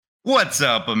What's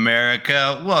up,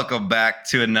 America? Welcome back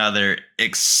to another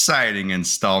exciting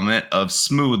installment of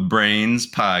Smooth Brains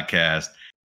Podcast.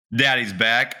 Daddy's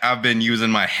back. I've been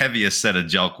using my heaviest set of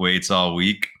jelk weights all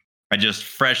week. I just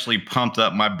freshly pumped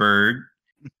up my bird,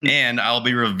 and I'll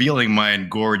be revealing my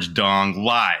engorged dong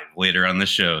live later on the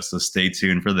show, so stay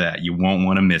tuned for that. You won't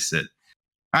want to miss it.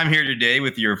 I'm here today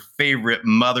with your favorite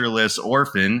motherless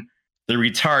orphan, the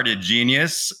retarded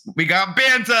genius. We got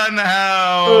Banta in the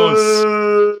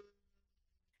house!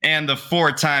 And the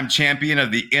four-time champion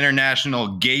of the International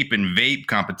Gape and Vape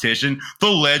Competition, the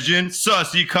legend,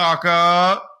 Sussy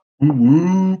Kaka.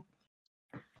 Woo-woo.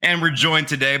 And we're joined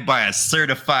today by a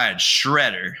certified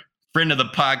shredder. Friend of the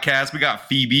podcast, we got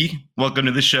Phoebe. Welcome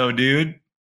to the show, dude.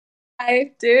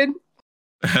 Hi, dude.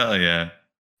 Hell yeah.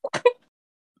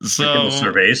 The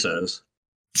survey says.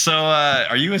 So,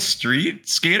 are you a street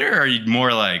skater, or are you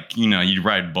more like, you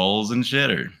ride bulls and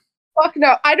shit, or? Fuck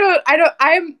no, I don't.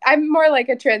 I'm more like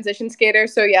a transition skater.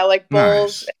 So yeah, like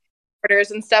bulls,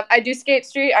 quarters and stuff. I do skate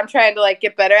street. I'm trying to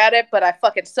get better at it, but I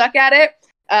fucking suck at it.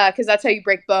 Because that's how you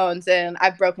break bones, and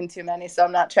I've broken too many, so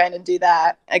I'm not trying to do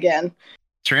that again.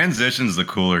 Transition's the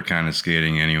cooler kind of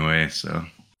skating anyway. So.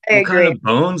 What kind of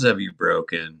bones have you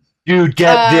broken? Dude,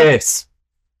 get this.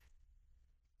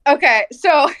 Okay,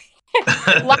 so.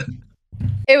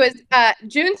 It was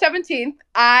June 17th.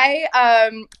 I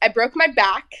broke my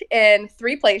back in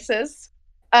 3 places.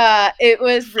 It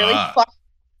was really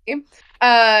fucking.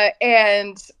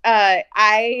 And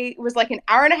I was like an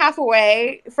hour and a half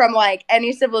away from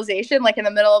any civilization, in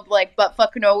the middle of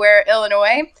buttfuck nowhere,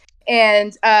 Illinois.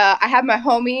 And I had my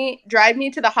homie drive me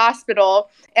to the hospital,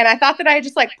 and I thought that I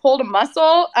just pulled a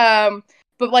muscle.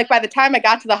 But by the time I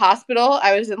got to the hospital,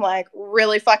 I was in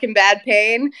really fucking bad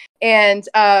pain, and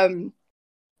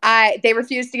they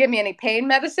refused to give me any pain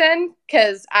medicine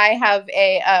because I have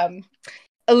a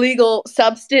illegal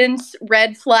substance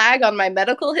red flag on my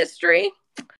medical history.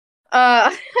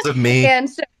 Me. And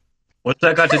so, what's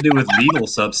that got to do with legal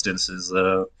substances,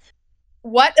 though?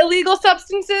 What illegal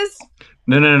substances?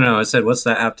 No. I said, what's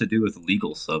that have to do with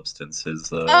legal substances,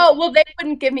 though? Oh, well, they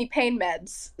wouldn't give me pain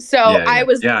meds, so I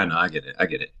was. Yeah, I know. I get it.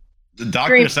 The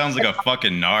doctor sounds like a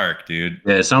fucking narc, dude.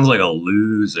 Yeah, it sounds like a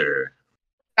loser.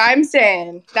 I'm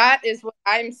saying that is what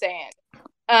I'm saying.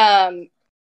 And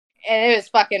it was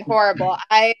fucking horrible.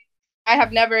 I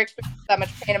have never experienced that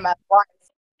much pain in my life.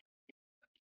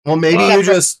 Well, maybe you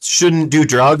just shouldn't do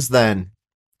drugs then,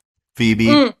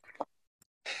 Phoebe.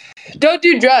 Don't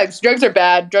do drugs. Drugs are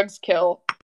bad. Drugs kill.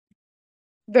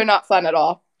 They're not fun at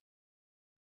all.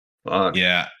 Fuck.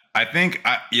 Yeah, I think,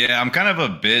 I'm kind of a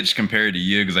bitch compared to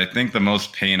you, because I think the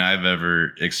most pain I've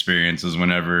ever experienced is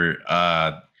whenever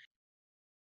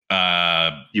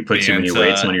you put too many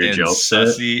weights on your joke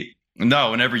set? No,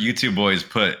 whenever you two boys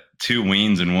put 2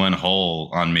 weens in one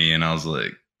hole on me, and I was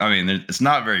like, it's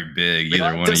not very big,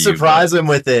 either one of you. Surprise him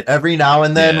with it. Every now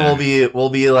and then we'll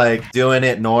be doing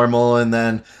it normal, and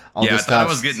then I thought I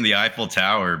was getting the Eiffel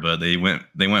Tower, but they went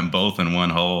both in one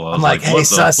hole. I'm like, hey,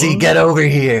 Sussy, get over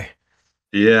here.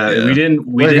 Yeah, we didn't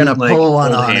pull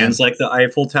one hold on hands like the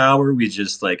Eiffel Tower. We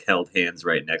just held hands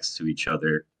right next to each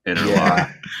other. And they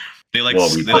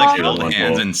held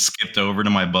hands and skipped over to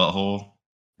my butthole.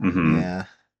 Mm-hmm. Yeah,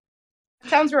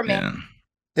 sounds romantic.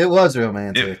 Yeah. It was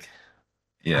romantic.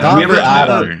 We were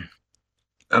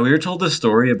told the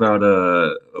story about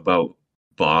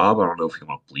Bob. I don't know if you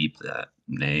want to bleep that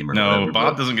name or no. whatever,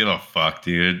 Bob doesn't give a fuck,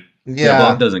 dude. Yeah,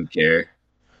 Bob doesn't care.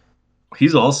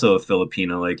 He's also a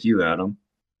Filipino like you, Adam.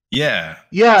 Yeah,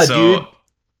 dude.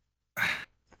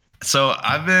 So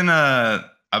I've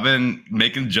been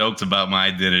making jokes about my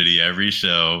identity every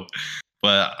show,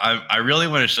 but I really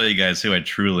want to show you guys who I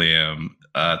truly am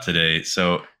today.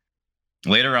 So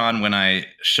later on, when I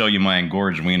show you my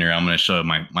engorged wiener, I'm going to show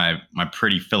my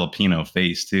pretty Filipino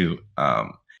face too.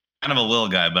 Kind of a little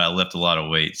guy, but I lift a lot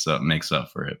of weight, so it makes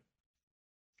up for it.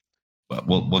 But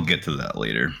we'll get to that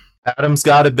later. Adam's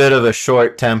got a bit of a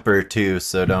short temper too,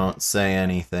 so don't say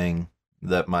anything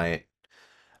that might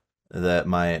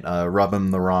rub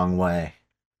him the wrong way.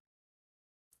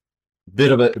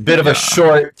 Bit of a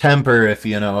short temper, if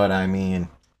you know what I mean.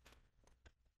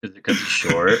 Is it because he's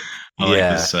short? I like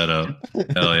the setup.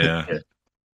 Hell yeah.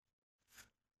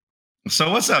 So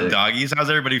what's up, doggies?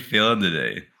 How's everybody feeling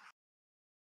today?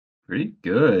 Pretty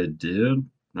good, dude.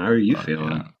 How are you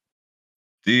feeling? Yeah.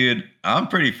 Dude, I'm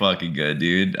pretty fucking good,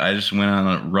 dude. I just went on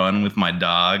a run with my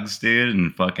dogs, dude,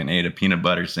 and fucking ate a peanut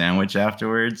butter sandwich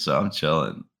afterwards, so I'm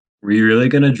chilling. Were you really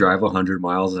going to drive 100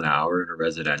 miles an hour in a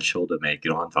residential to make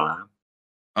it on time?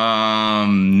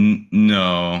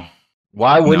 No.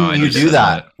 Why wouldn't you do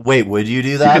that? Wait, would you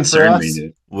do that for us?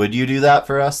 Would you do that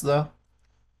for us, though?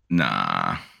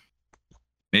 Nah.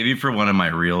 Maybe for one of my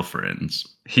real friends.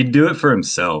 He'd do it for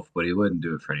himself, but he wouldn't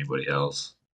do it for anybody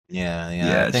else. Yeah.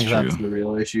 I think that's the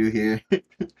real issue here.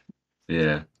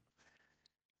 Yeah.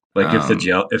 Like if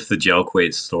the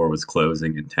Gelquate store was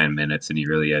closing in 10 minutes and he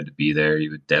really had to be there, he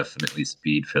would definitely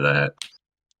speed for that.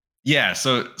 Yeah,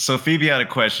 so Phoebe had a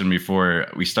question before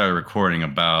we started recording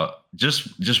about just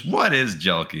what is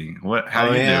jelking? How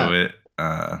do you do it?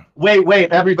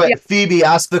 Wait, everybody. Yeah. Phoebe,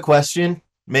 ask the question.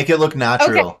 Make it look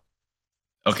natural.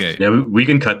 Okay. Yeah, we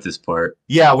can cut this part.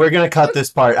 Yeah, we're gonna cut this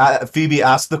part. Phoebe,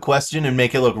 ask the question and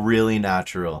make it look really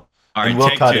natural. All right, and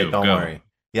we'll cut it. Don't worry.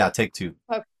 Yeah, take 2.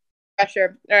 Okay. Yeah,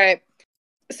 sure. All right.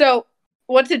 So,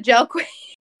 what's a Gelquate?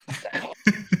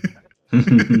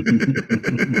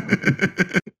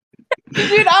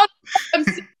 Dude,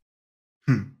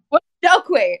 what's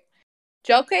Gelquate?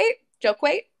 Gelquate?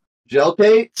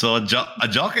 So a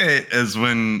Gelquate is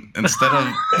when instead of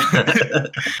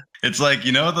it's like,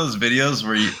 you know those videos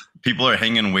where people are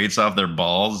hanging weights off their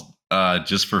balls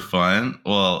just for fun?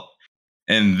 Well,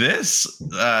 in this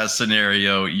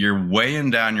scenario, you're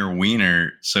weighing down your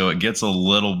wiener so it gets a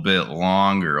little bit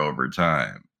longer over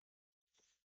time.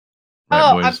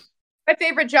 Right, my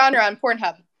favorite genre on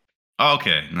Pornhub.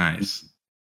 Okay, nice.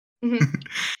 Mm-hmm.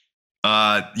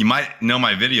 You might know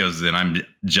my videos then. I'm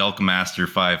Jelkmaster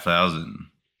 5000.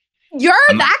 You're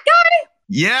that guy?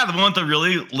 Yeah, the one with the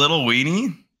really little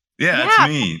weenie. Yeah, that's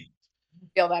me.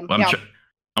 Feel them.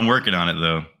 I'm working on it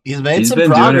though. He's made some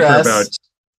progress.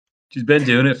 He's been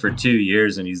doing it for 2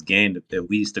 years and he's gained at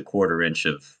least a 1/4 inch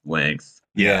of length.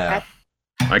 Yeah.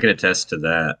 I can attest to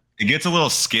that. It gets a little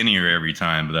skinnier every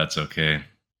time, but that's okay.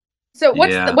 So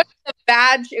what's the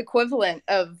badge equivalent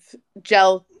of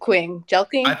Jelking?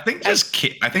 I think just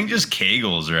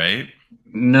Kegels, right?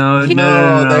 No.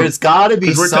 There's got to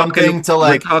be something to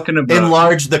like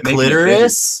enlarge the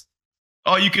clitoris.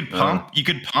 Oh, you could pump. You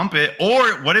could pump it.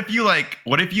 Or what if you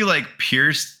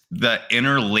pierce the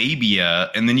inner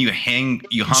labia and then you hung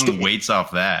weights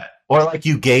off that? Or like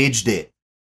you gauged it.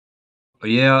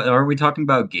 Yeah, are we talking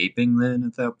about gaping then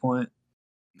at that point?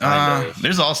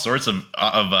 There's all sorts of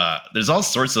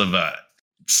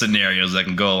scenarios that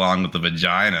can go along with the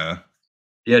vagina.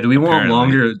 Yeah, do we want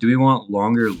longer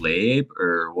lab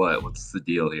or what? What's the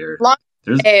deal here?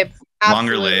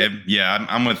 Longer lab. Yeah,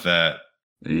 I'm with that.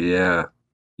 Yeah.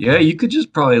 Yeah, you could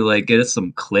just probably like get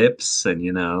some clips and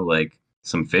like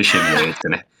some fishing weights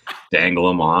and dangle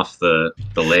them off the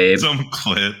lab. Some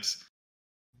clips.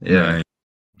 Yeah. Right.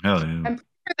 Hell yeah. I'm pretty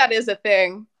sure that is a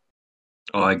thing.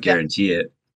 Oh, I guarantee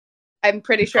it. I'm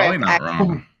pretty sure. Probably not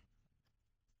wrong.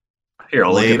 Here,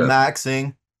 I'll lab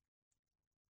maxing.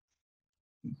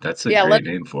 That's a great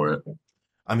name for it.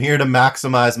 I'm here to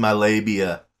maximize my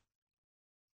labia.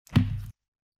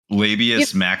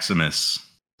 Labius maximus.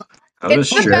 How to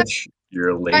stretch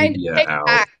your labia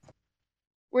out.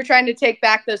 We're trying to take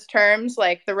back those terms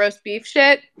like the roast beef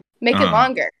shit. Make it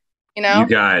longer. You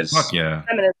guys. Fuck yeah.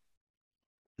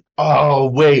 Oh,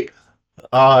 wait.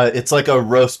 It's like a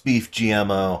roast beef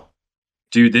GMO.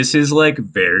 Dude, this is like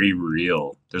very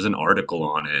real. There's an article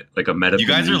on it, like a medical. You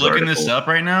guys are looking this up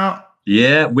right now?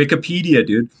 Yeah, Wikipedia,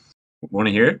 dude. Want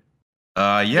to hear it?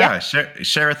 Yeah.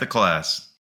 Share with the class.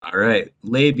 All right.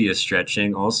 Labia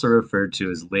stretching, also referred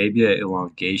to as labia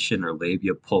elongation or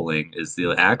labia pulling, is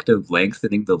the act of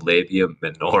lengthening the labia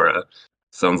minora.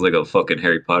 Sounds like a fucking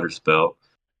Harry Potter spell.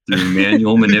 Through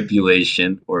manual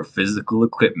manipulation or physical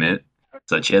equipment,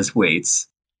 such as weights.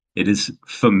 It is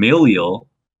familial,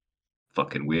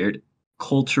 fucking weird,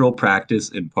 cultural practice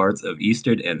in parts of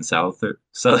Eastern and Southern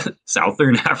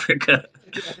Africa.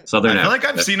 I feel like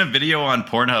I've seen a video on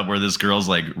Pornhub where this girl's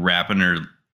like wrapping her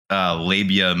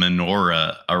labia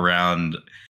minora around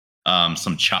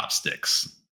some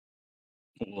chopsticks.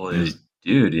 Well,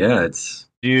 dude, yeah, it's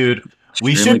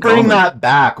we should bring that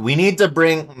back. We need to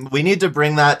bring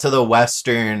that to the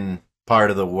western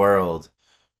part of the world.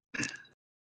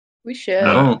 We should.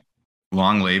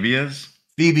 Long labias?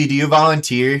 Phoebe, do you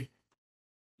volunteer?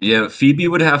 Yeah, Phoebe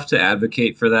would have to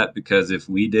advocate for that because if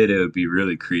we did, it would be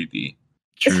really creepy.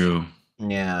 True.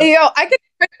 Yeah. I could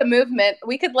start the movement.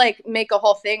 We could like make a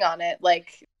whole thing on it,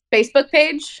 like Facebook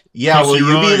page. Yeah, will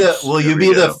you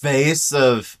be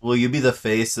the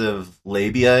face of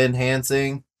labia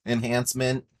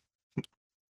enhancement?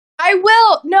 I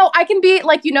will. No, I can be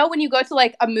like, when you go to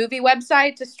like a movie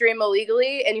website to stream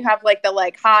illegally and you have like the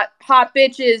like hot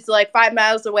bitches like 5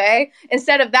 miles away.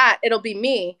 Instead of that, it'll be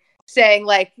me saying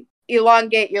like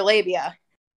elongate your labia.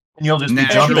 And you'll just be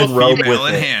jumping rope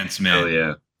with enhancement. Oh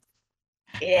yeah.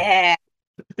 Yeah.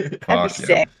 That'd be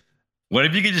sick. What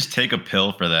if you could just take a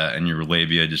pill for that and your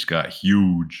labia just got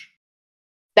huge?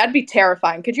 That'd be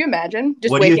terrifying. Could you imagine?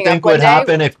 Just what do you waking think up one would day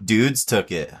happen if dudes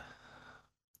took it?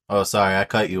 Oh, sorry, I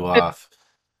cut you off.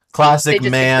 Classic They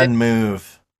just man exist.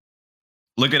 move.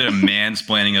 Look at a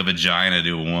mansplaining a vagina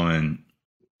to a woman.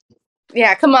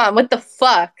 Yeah, come on. What the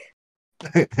fuck?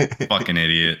 Fucking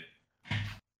idiot.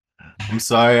 I'm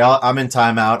sorry, I'm in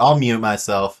timeout. I'll mute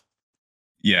myself.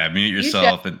 Yeah, mute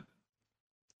yourself. And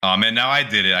oh man, now I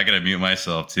did it. I gotta mute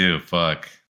myself too. Fuck.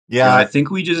 Yeah, Yeah, I think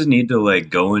we just need to like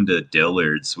go into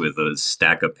Dillard's with a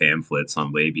stack of pamphlets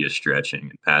on labia stretching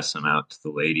and pass them out to the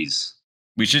ladies.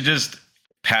 We should just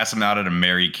pass them out at a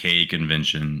Mary Kay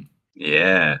convention.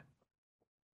 Yeah.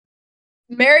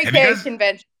 Mary Have you Kay guys-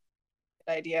 convention.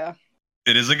 Good idea.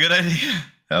 It is a good idea.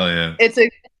 Hell yeah. It's a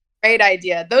great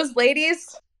idea. Those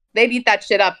ladies, they'd eat that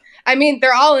shit up. I mean,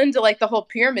 they're all into like the whole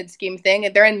pyramid scheme thing,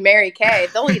 and they're in Mary Kay.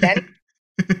 They'll eat anything.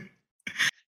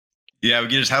 Yeah, we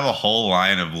could just have a whole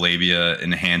line of labia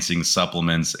enhancing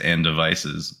supplements and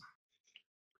devices.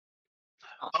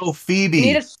 Oh,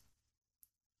 Phoebe.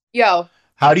 Yo.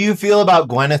 How do you feel about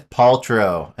Gwyneth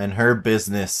Paltrow and her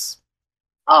business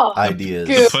ideas?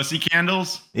 The pussy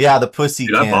candles? Yeah, the pussy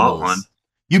Dude, candles. I bought one.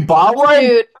 You bought one?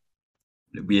 Dude.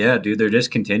 Yeah, dude, they're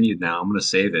discontinued now. I'm gonna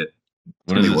save it.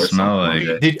 What does it smell like?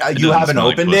 You haven't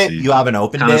opened it? You haven't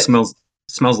opened Kind it? of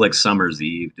smells like summer's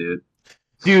eve, dude.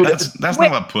 Dude, that's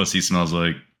not what pussy smells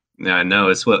like. Yeah, I know.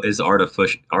 It's what is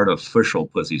artificial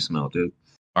pussy smell, dude.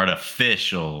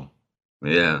 Artificial.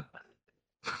 Yeah.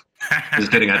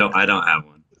 Just kidding. I don't have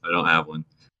one. I don't have one.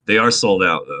 They are sold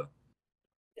out though.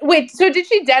 Wait, so did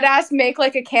she dead ass make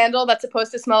like a candle that's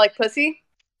supposed to smell like pussy?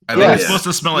 I think it's supposed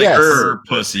to smell like Yes. her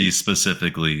pussy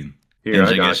specifically. Here, And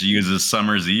I I got guess she uses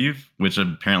Summer's Eve, which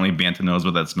apparently Banta knows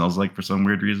what that smells like for some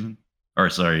weird reason. Or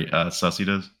sorry, Sussy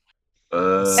does.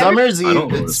 Summer's I don't know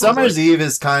what it Eve. smells Summer's like. Eve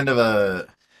is kind of a.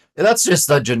 That's just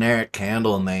a generic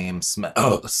candle name.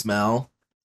 Smell.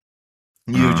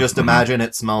 You just imagine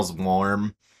it smells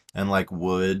warm and like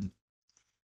wood.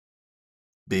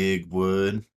 Big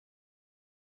wood.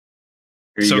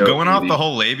 So going off the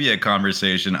whole labia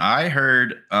conversation, I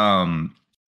heard on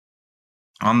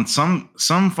some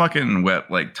fucking web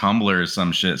like Tumblr or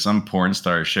some shit, some porn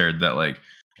star shared that like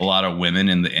a lot of women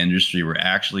in the industry were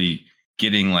actually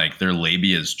getting like their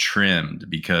labias trimmed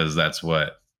because that's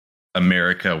what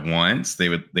America wants. They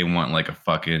want like a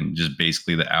fucking just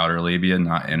basically the outer labia,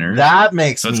 not inner. That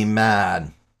makes me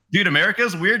mad. Dude,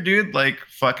 America's weird, dude. Like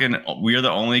fucking we're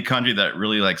the only country that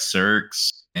really like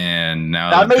circs, and now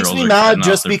That the makes girls me are mad cutting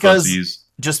just off their because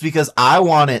pussies. I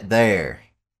want it there.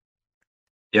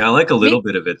 Yeah, I like a little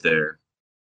bit of it there.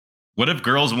 What if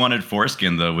girls wanted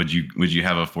foreskin though? Would you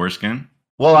have a foreskin?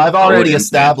 Well, I've already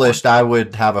established I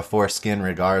would have a foreskin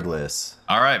regardless.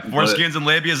 All right, foreskins and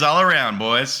labias all around,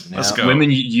 boys. Yeah. Let's go. Women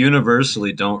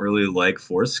universally don't really like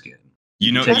foreskin.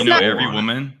 You know not- every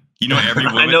woman. You know every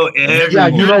woman. I know every Yeah,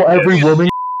 you know every woman.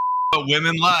 what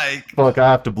women like. Fuck, I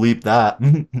have to bleep that.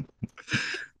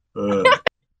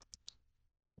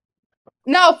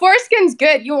 No, foreskin's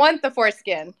good. You want the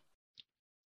foreskin.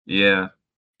 Yeah.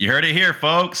 You heard it here,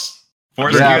 folks.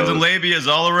 Foreskins Yeah. and labias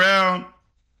all around.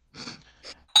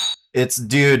 It's,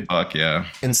 dude, Fuck yeah.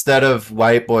 instead of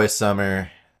white boy summer,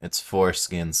 it's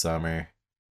foreskin summer.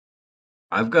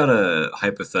 I've got a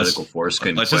hypothetical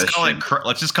foreskin Let's question.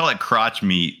 just call it crotch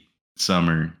meat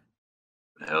summer.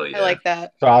 Hell yeah. I like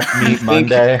that. Cross meat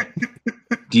Monday.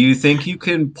 Do you think you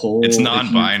can pull? It's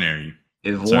non-binary.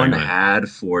 If Sorry, one go ahead. had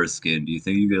foreskin, do you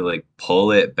think you could like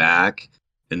pull it back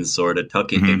and sort of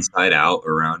tuck it Mhm. inside out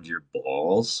around your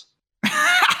balls?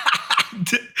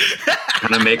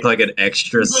 Kind of make like an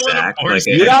extra sack, like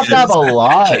You'd have to have a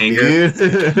lot, Hanger.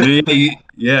 dude.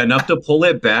 Yeah, enough to pull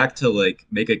it back to like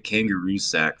make a kangaroo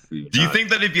sack for you. Do you think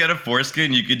that if you had a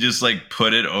foreskin, you could just like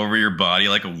put it over your body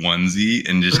like a onesie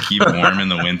and just keep warm in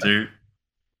the winter?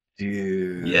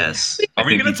 Dude. Yes. Are I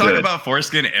we think going you to talk could. about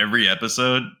foreskin every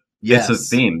episode? Yes. It's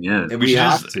a theme, yeah. We We should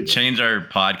have just to. change our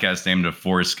podcast name to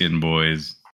Foreskin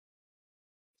Boys.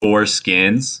 4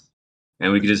 skins,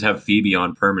 and we could just have Phoebe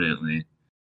on permanently.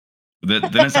 Then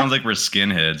it sounds like we're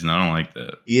skinheads, and I don't like that.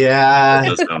 That Yeah,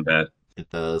 does sound bad. it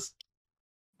does.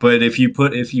 But if you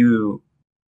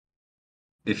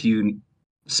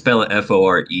spell it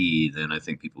FORE, then I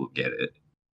think people will get it.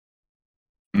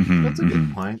 Mhm, That's a good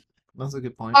mhm. point. That's a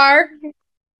good point. Are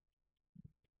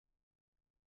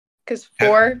because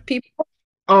 4 people.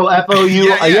 Oh, FOU.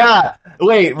 Yeah, Yeah, yeah.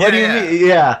 Wait, what do you Yeah, mean?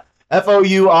 Yeah.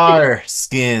 FOUR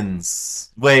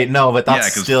skins. Wait, no, but that Yeah,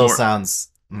 'cause still for- sounds.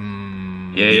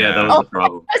 Yeah, that was Oh. the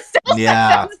problem. Yeah.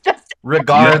 That was just- You have to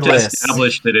Regardless.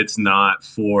 establish that it's not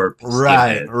for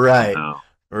Right, skinheads right. somehow.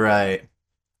 Right.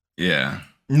 Yeah.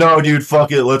 No, dude,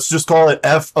 fuck it. Let's just call it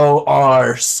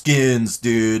FOR skins,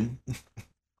 dude.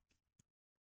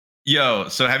 Yo,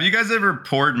 so have you guys ever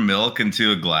poured milk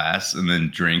into a glass and then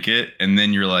drink it? And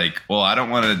then you're like, well, I don't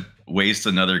want to waste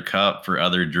another cup for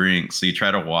other drinks. So you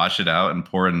try to wash it out and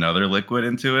pour another liquid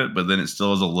into it, but then it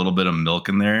still has a little bit of milk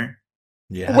in there.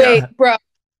 Yeah. Wait, bro.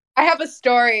 I have a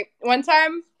story. One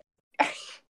time,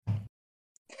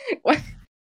 one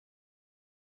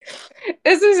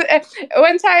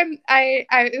time I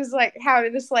was like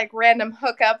having this like random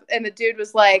hookup, and the dude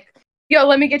was like, "Yo,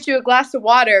 let me get you a glass of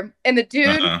water." And the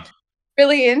dude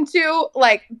really into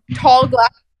like tall glass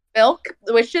of milk,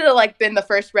 which should have like been the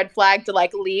first red flag to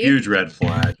like leave. Huge red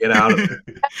flag. Get out of it.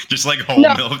 Just like whole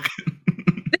milk.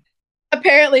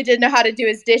 Apparently didn't know how to do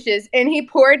his dishes, and he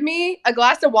poured me a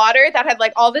glass of water that had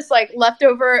like all this like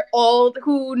leftover old,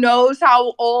 who knows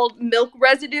how old milk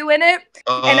residue in it.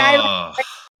 And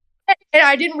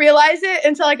I didn't realize it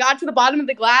until I got to the bottom of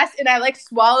the glass, and I like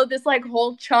swallowed this like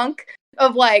whole chunk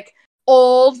of like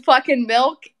old fucking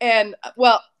milk. And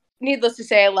well, needless to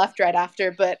say, I left right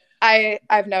after, but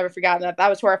I've never forgotten that. That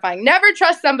was horrifying. Never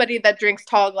trust somebody that drinks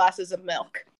tall glasses of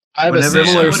milk. I have a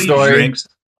similar story.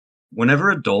 Whenever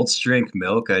adults drink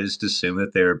milk, I just assume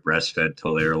that they were breastfed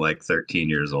till they were like 13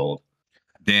 years old.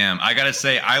 Damn, I gotta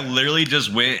say, I literally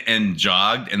just went and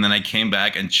jogged, and then I came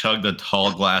back and chugged a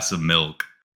tall glass of milk.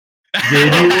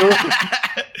 Did you?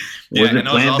 Was it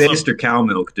plant-based or cow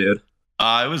milk, dude?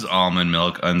 It was almond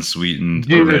milk, unsweetened.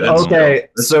 Dude, okay.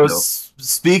 So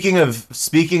speaking of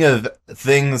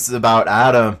things about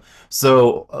Adam,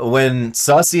 so when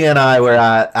Sussy and I were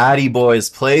at Addy Boy's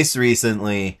place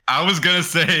recently, I was gonna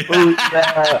say,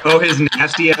 oh, his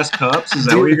nasty ass cups. Is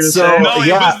that what you're gonna say? No,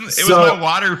 yeah, it was my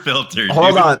water filter.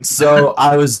 Hold on. So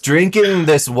I was drinking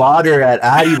this water at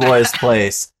Addy Boy's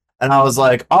place, and I was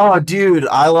like, "Oh, dude,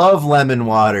 I love lemon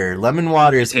water. Lemon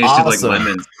water is awesome." Tasted like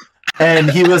lemons.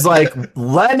 And he was like,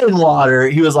 lemon water.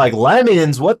 He was like,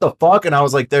 lemons? What the fuck? And I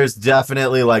was like, there's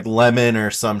definitely like lemon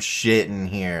or some shit in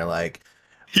here. Like,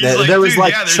 there was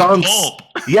like chunks. Pulp.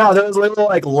 Yeah, there was little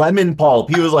like lemon pulp.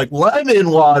 He was like, lemon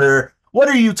water? What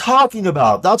are you talking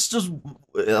about? That's just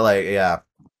like, yeah.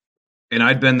 And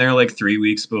I'd been there like 3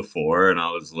 weeks before, and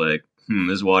I was like,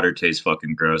 this water tastes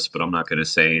fucking gross, but I'm not going to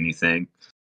say anything.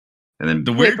 And then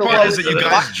the weird part is that you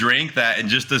guys drank that and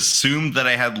just assumed that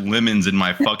I had lemons in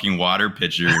my fucking water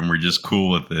pitcher and we're just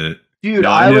cool with it. Dude,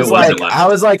 I was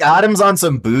like, Adam's on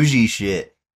some bougie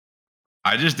shit.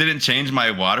 I just didn't change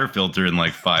my water filter in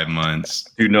like 5 months.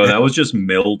 Dude, no, that was just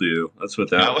mildew. That's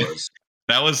what that was.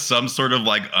 That was some sort of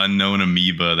like unknown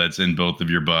amoeba that's in both of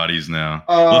your bodies now.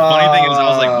 The funny thing is, I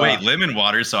was like, wait, lemon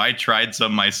water? So I tried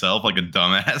some myself like a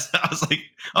dumbass. I was like,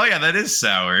 oh yeah, that is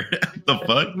sour. The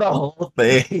fuck? The whole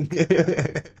thing.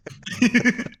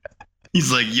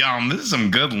 He's like, yum, this is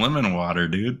some good lemon water,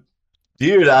 dude.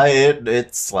 Dude,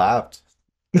 it slapped.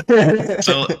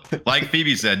 So, like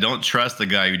Phoebe said, don't trust the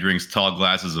guy who drinks tall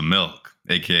glasses of milk,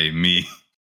 aka me.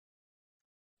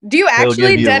 Do you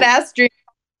actually dead ass drink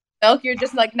milk? You're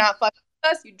just like not fucking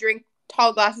with us. You drink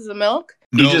tall glasses of milk.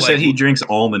 He just said he drinks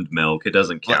almond milk. It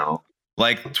doesn't count.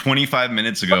 Like 25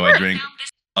 minutes ago, I drank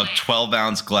a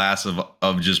 12-ounce glass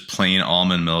of just plain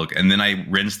almond milk, and then I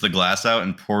rinsed the glass out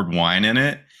and poured wine in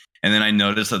it, and then I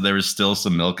noticed that there was still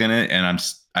some milk in it, and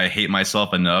I hate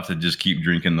myself enough to just keep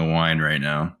drinking the wine right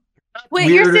now.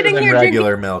 Wait, you're sitting here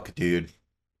regular milk, dude.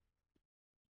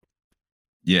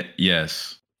 Yeah.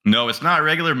 Yes. No, it's not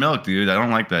regular milk, dude. I don't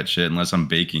like that shit unless I'm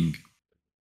baking.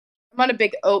 I'm on a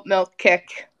big oat milk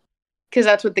kick because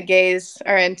that's what the gays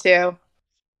are into.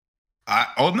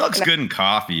 Oat milk's good in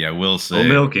coffee, I will say. Oat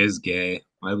milk is gay.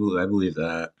 I believe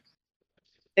that.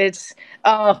 It's,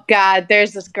 oh God,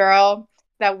 there's this girl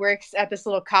that works at this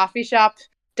little coffee shop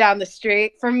down the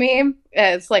street from me.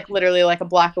 It's like literally like a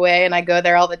block away, and I go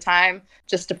there all the time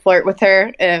just to flirt with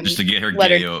her and just to get her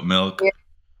gay oat milk.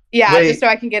 Yeah, just so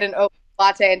I can get an oat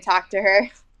latte and talk to her.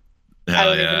 Hell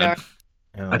I don't even know.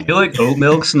 I feel like oat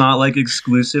milk's not like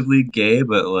exclusively gay,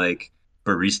 but like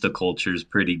barista culture is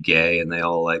pretty gay, and they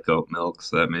all like oat milk,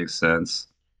 so that makes sense.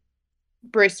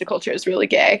 Barista culture is really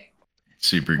gay.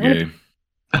 Super gay.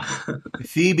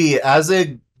 Phoebe, as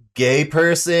a gay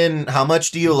person, how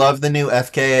much do you love the new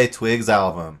FKA Twigs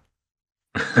album?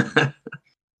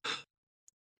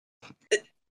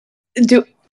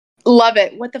 Love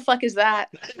it. What the fuck is that?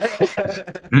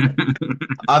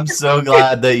 I'm so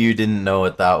glad that you didn't know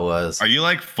what that was. Are you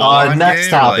like full on next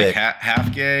gay topic. Or like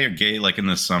half gay or gay like in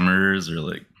the summers or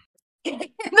like in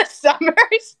the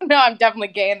summers? No, I'm definitely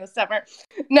gay in the summer.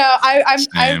 No, I'm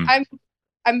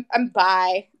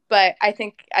bi, but I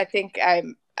think I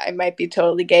might be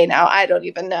totally gay now. I don't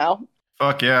even know.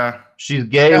 Fuck yeah. She's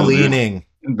gay leaning.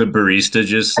 The barista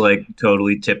just like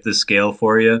totally tipped the scale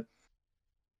for you.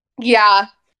 Yeah,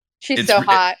 she's so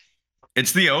hot.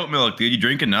 It's the oat milk, dude. You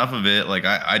drink enough of it. Like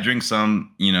I drink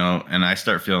some, and I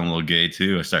start feeling a little gay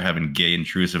too. I start having gay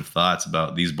intrusive thoughts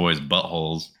about these boys'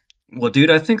 buttholes. Well,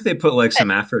 dude, I think they put like some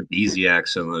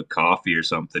aphrodisiacs in the coffee or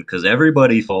something because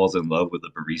everybody falls in love with a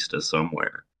barista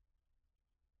somewhere.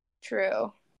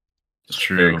 True. It's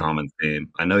a very common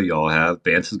theme. I know y'all have.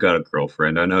 Bance has got a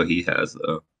girlfriend. I know he has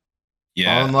though.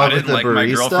 Yeah, I didn't like my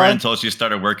girlfriend until she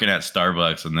started working at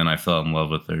Starbucks, and then I fell in love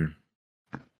with her.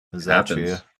 Is that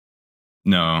true?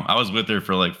 No, I was with her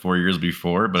for like 4 years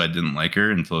before, but I didn't like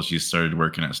her until she started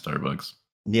working at Starbucks.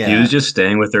 Yeah, he was just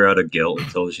staying with her out of guilt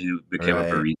until she became a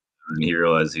barista, and he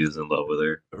realized he was in love with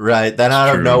her. Right. Then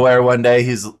out of nowhere, one day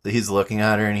he's looking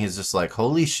at her and he's just like,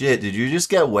 "Holy shit! Did you just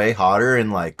get way hotter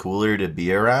and like cooler to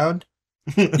be around?"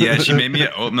 Yeah, she made me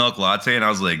an oat milk latte, and I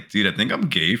was like, "Dude, I think I'm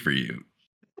gay for you."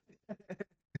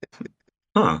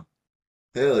 Huh.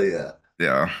 Hell yeah.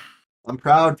 Yeah. I'm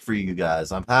proud for you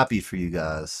guys. I'm happy for you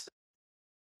guys.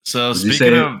 So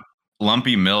speaking of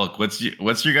lumpy milk, what's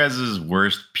your guys'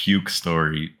 worst puke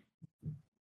story?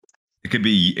 It could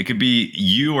be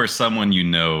you or someone you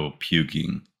know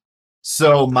puking.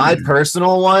 So my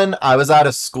personal one, I was at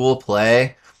a school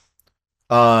play.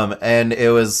 And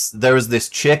there was this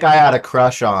chick I had a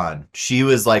crush on. She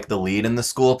was like the lead in the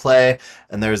school play,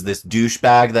 and there was this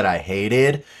douchebag that I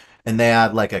hated, and they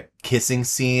had like a kissing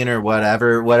scene or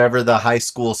whatever the high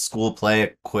school play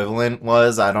equivalent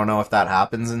was. I don't know if that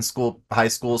happens in high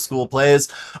school plays,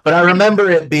 but I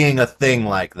remember it being a thing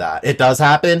like that. It does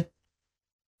happen?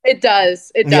 It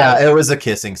does. Yeah, it was a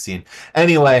kissing scene.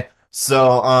 Anyway,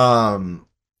 so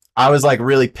I was like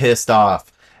really pissed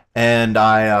off, and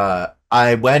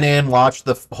I went in, watched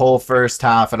the whole first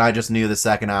half, and I just knew the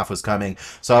second half was coming.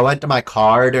 So I went to my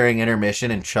car during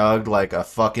intermission and chugged like a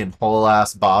fucking whole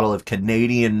ass bottle of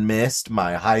Canadian Mist,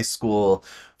 my high school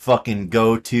fucking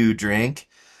go-to drink.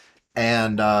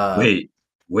 And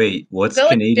wait, what's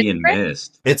Canadian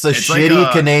Mist? It's shitty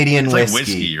like Canadian whiskey. Like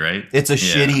whiskey, right? It's a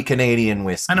shitty Canadian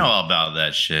whiskey. I know all about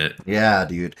that shit. Yeah,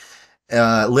 dude.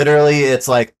 Literally, it's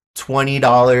like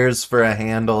 $20 for a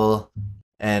handle.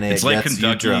 And it's like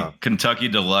Kentucky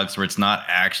Deluxe, where it's not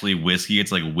actually whiskey;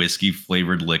 it's like whiskey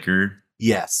flavored liquor.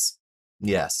 Yes.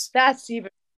 That's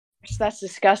even worse. That's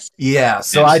disgusting. Yeah,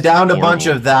 so I downed a bunch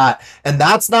of that, and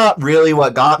that's not really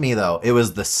what got me though. It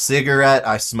was the cigarette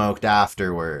I smoked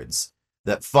afterwards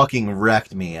that fucking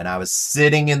wrecked me. And I was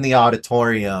sitting in the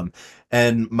auditorium,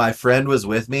 and my friend was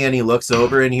with me, and he looks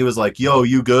over and he was like, "Yo,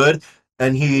 you good?"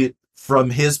 And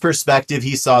from his perspective,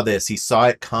 he saw this. He saw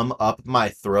it come up my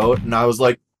throat, and I was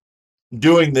like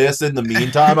doing this in the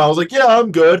meantime. I was like, "Yeah,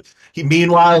 I'm good."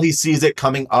 Meanwhile, he sees it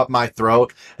coming up my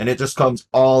throat, and it just comes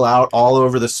all out all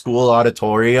over the school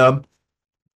auditorium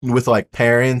with like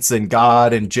parents and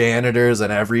God and janitors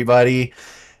and everybody.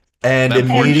 And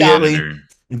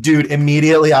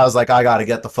immediately I was like, "I gotta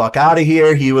get the fuck out of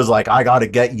here." He was like, "I gotta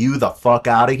get you the fuck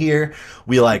out of here."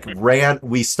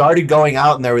 We started going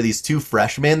out, and there were these two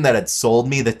freshmen that had sold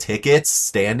me the tickets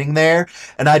standing there.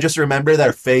 And I just remember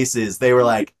their faces. They were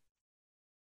like,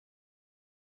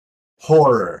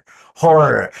 horror.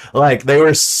 Like they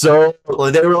were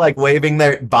like waving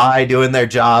doing their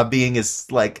job, being as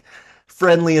like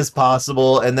friendly as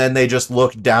possible. And then they just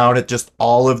looked down at just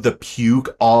all of the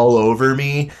puke all over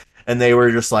me. And they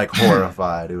were just like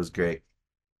horrified. It was great.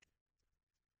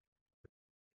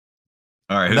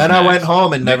 All right. Then I went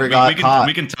home and never got caught.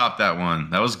 We can top that one.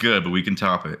 That was good, but we can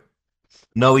top it.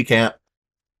 No, we can't.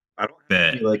 I don't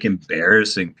have any, like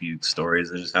embarrassing puke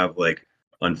stories. I just have like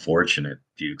unfortunate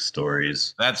puke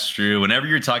stories. That's true. Whenever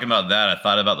you're talking about that, I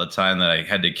thought about the time that I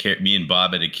had to me and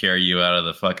Bob had to carry you out of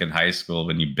the fucking high school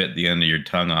when you bit the end of your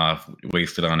tongue off,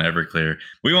 wasted on Everclear.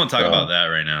 We won't talk about that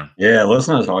right now. Yeah, let's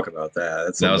not talk about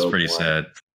that. That was pretty sad.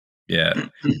 Yeah.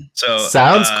 So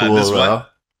sounds cool, bro.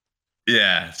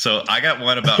 Yeah. So I got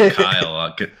one about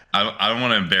Kyle. I don't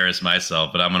want to embarrass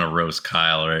myself, but I'm gonna roast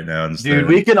Kyle right now instead. Dude,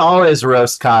 we can always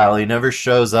roast Kyle. He never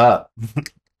shows up.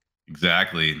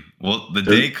 Exactly. Well, the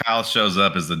day Kyle shows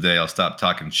up is the day I'll stop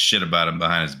talking shit about him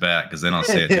behind his back, because then I'll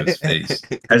say it to his face.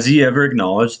 Has he ever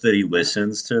acknowledged that he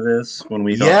listens to this when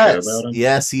we talk shit about him?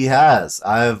 Yes, he has.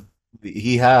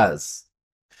 He has.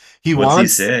 What's he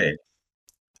say?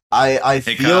 I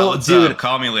hey, feel, Kyle, what's dude, up?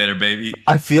 Call me later, baby.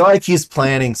 I feel like he's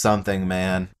planning something,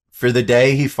 man. For the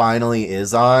day he finally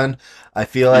is on, I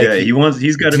feel like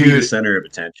he's got to be the center of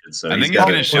attention. So I think he's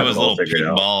gonna show his little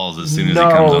pink balls as soon as he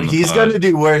comes on the he's pod. Gonna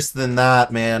do worse than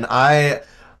that, man. I'm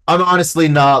honestly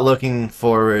not looking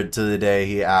forward to the day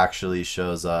he actually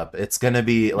shows up. It's gonna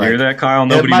be like, hear that, Kyle?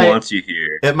 Nobody wants you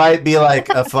here. It might be like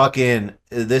a fucking.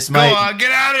 Go on,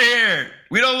 get out of here.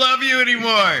 We don't love you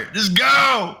anymore. Just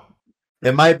go.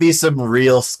 It might be some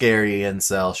real scary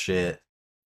incel shit.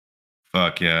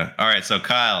 Fuck yeah! All right, so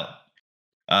Kyle,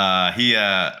 he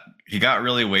got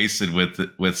really wasted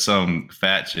with some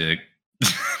fat chick.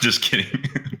 Just kidding,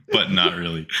 but not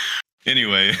really.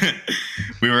 Anyway,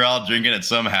 we were all drinking at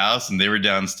some house, and they were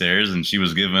downstairs, and she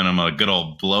was giving him a good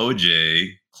old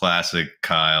blowjay, classic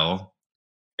Kyle.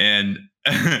 And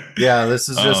yeah, this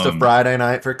is just a Friday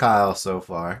night for Kyle so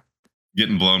far.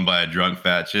 Getting blown by a drunk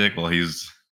fat chick while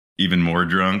he's even more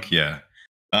drunk. Yeah,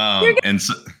 and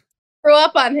so. Throw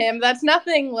up on him. That's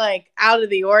nothing like out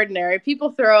of the ordinary.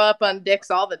 People throw up on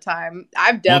dicks all the time.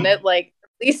 I've done it like at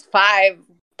least 5+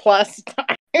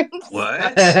 times. What?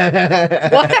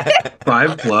 What?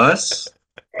 5+?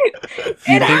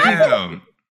 Damn.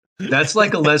 That's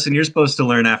like a lesson you're supposed to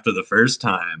learn after the first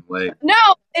time. Like, no,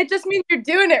 it just means you're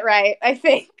doing it right, I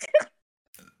think.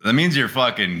 That means you're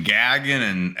fucking gagging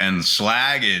and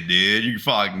slagging, dude. You're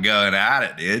fucking going at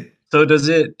it, dude. So does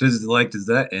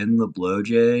that end the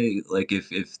blowjay? Like if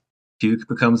puke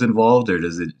becomes involved, or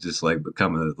does it just like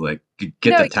become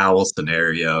the towel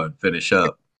scenario and finish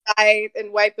up?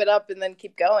 And wipe it up and then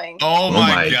keep going. Oh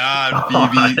my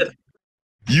god, Phoebe.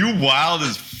 You wild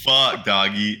as fuck,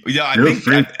 doggy. Yeah, I You're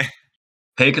think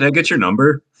hey, can I get your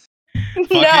number?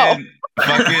 No.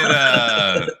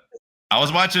 I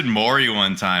was watching Maury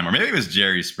one time, or maybe it was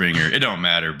Jerry Springer. It don't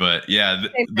matter, but yeah,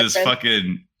 this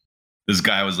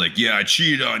guy was like, yeah, I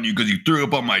cheated on you because you threw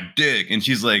up on my dick. And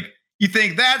she's like, you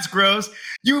think that's gross?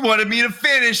 You wanted me to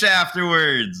finish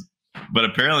afterwards. But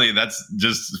apparently that's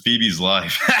just Phoebe's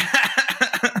life.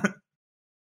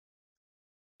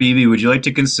 Phoebe, would you like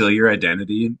to conceal your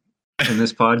identity in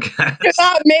this podcast?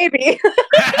 Maybe.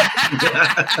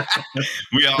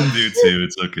 We all do too.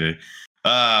 It's okay.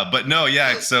 But no,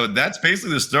 yeah. So that's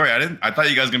basically the story. I thought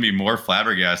you guys were gonna be more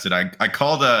flabbergasted. I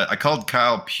called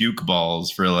Kyle puke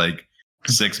balls for like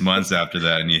 6 months after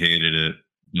that, and he hated it.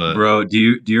 But, bro, do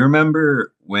you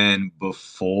remember when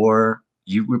before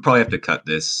we probably have to cut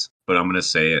this, but I'm gonna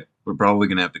say it. We're probably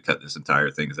gonna have to cut this entire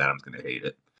thing because Adam's gonna hate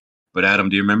it. But Adam,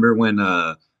 do you remember when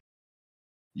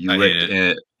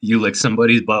you licked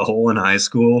somebody's butthole in high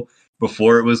school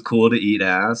before it was cool to eat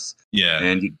ass? Yeah.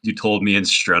 And you told me in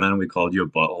Strunna and we called you a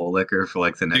butthole licker for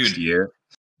like the next year.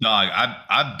 Dog,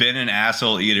 I've been an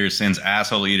asshole eater since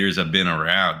asshole eaters have been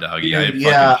around, doggy. I fucking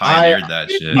pioneered that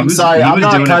shit. I'm sorry, I'm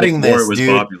not cutting this, dude.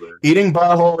 Popular. Eating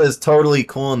butthole is totally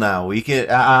cool now. We can,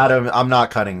 Adam. I'm not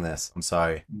cutting this. I'm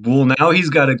sorry. Well, now he's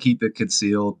got to keep it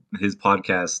concealed. His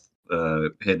podcast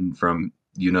hidden from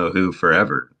you know who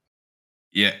forever.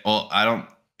 Yeah. Well, I don't.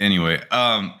 Anyway.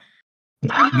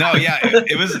 No, yeah,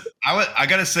 it was. I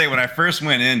gotta say, when I first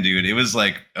went in, dude, it was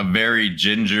like a very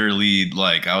gingerly,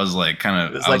 like I was like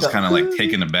kind of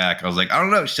taken aback. I was like, I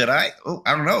don't know, should I? Oh,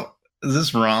 I don't know. Is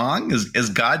this wrong? Is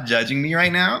God judging me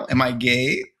right now? Am I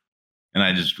gay? And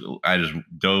I just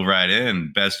dove right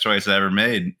in. Best choice I ever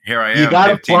made. Here I am. You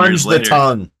gotta plunge the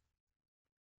tongue.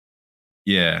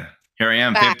 Yeah, here I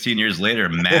am, 15 years later,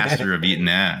 master of eating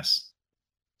ass.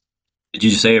 Did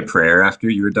you say a prayer after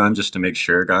you were done just to make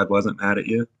sure God wasn't mad at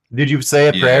you? Did you say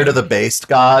a prayer to the based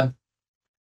God?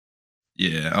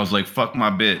 Yeah, I was like, fuck my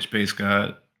bitch, based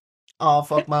God. Oh,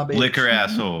 fuck my bitch. Lick her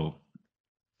asshole.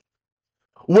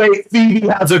 Wait, Phoebe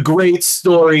has a great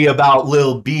story about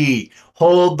Lil B.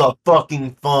 Hold the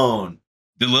fucking phone.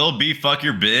 Did Lil B fuck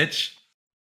your bitch?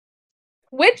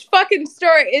 Which fucking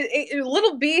story?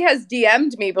 Little B has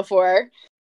DM'd me before.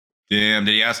 Damn,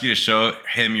 did he ask you to show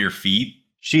him your feet?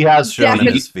 She has shown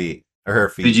his feet, or her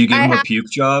feet. Did you give him a puke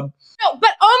job? No,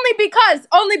 but only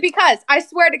because, I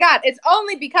swear to God, it's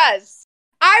only because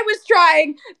I was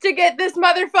trying to get this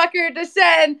motherfucker to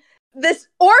send this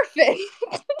orphan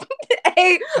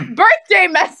a birthday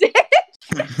message.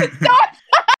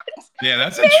 Yeah,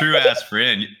 that's a true ass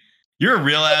friend. You're a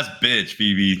real ass bitch,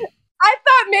 Phoebe. I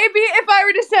thought maybe if I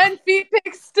were to send feet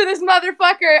pics to this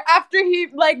motherfucker after he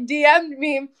like DM'd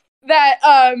me, that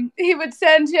he would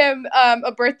send him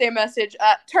a birthday message.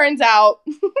 Turns out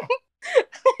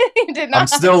he did not. I'm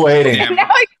still waiting.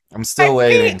 I'm still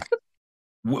waiting.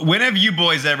 When have you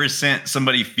boys ever sent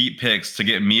somebody feet pics to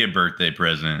get me a birthday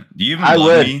present? Do you even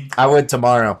love me? I would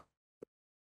tomorrow.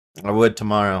 I'll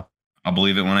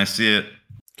believe it when I see it.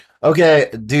 Okay,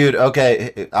 dude.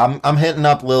 Okay, I'm hitting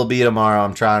up Lil B tomorrow.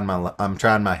 I'm trying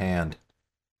my hand.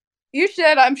 You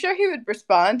should. I'm sure he would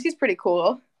respond. He's pretty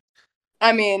cool.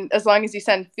 I mean, as long as you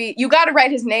send feet. You got to write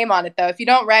his name on it, though. If you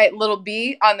don't write Little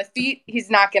B on the feet,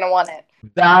 he's not going to want it.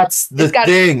 That's the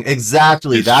thing.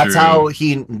 Exactly. It's that's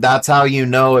true. That's how you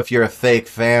know if you're a fake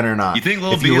fan or not. You think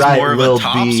Lil B is more of a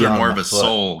Tops or more of a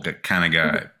soul kind of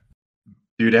guy?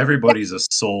 Dude, everybody's a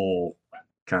soul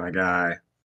kind of guy.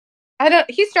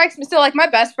 He strikes me. So, like, my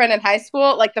best friend in high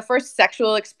school, like, the first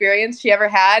sexual experience she ever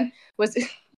had was a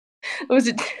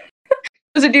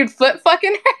dude foot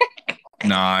fucking her.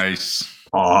 Nice.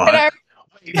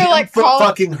 Like foot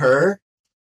fucking her.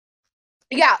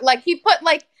 Yeah, like he put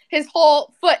like his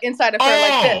whole foot inside of her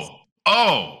like this.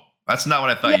 Oh, that's not what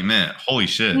I thought you meant. Holy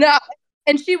shit. No,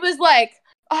 and she was like,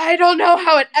 I don't know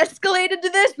how it escalated to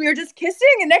this. We were just kissing,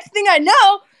 and next thing I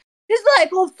know, his like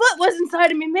whole foot was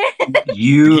inside of me, man.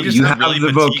 You have really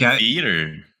the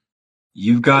vocabulary.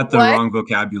 You've got the wrong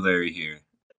vocabulary here.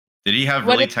 Did he have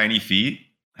really tiny feet?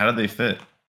 How did they fit?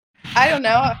 I don't know.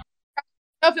 I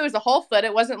don't know if it was a whole foot.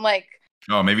 It wasn't like.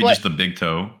 Oh, maybe just the big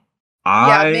toe.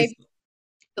 Maybe.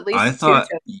 At least I thought.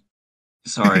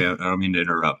 Sorry, I don't mean to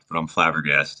interrupt, but I'm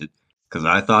flabbergasted because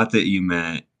I thought that you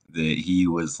meant that he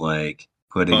was like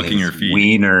putting his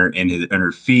wiener in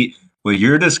her feet. What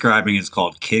you're describing is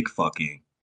called kick fucking.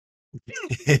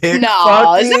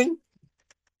 No,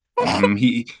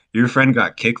 your friend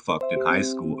got kick fucked in high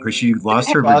school, or she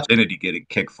lost her virginity getting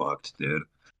kick fucked, dude.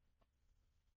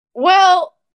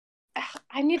 Well,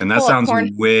 I need. And that sounds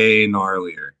way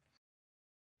gnarlier.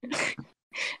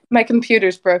 My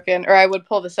computer's broken, or I would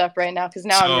pull this up right now because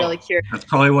now I'm really curious. That's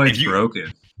probably why it's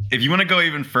broken. If you want to go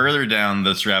even further down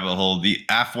this rabbit hole, the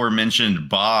aforementioned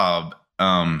Bob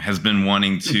has been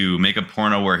wanting to make a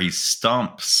porno where he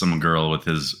stumps some girl with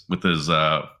his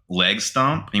leg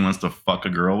stump. He wants to fuck a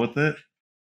girl with it,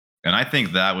 and I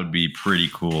think that would be pretty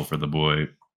cool for the boy.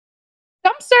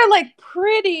 Stumps are like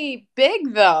pretty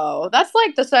big though. That's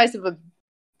like the size of a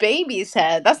baby's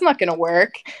head. That's not gonna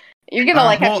work. You're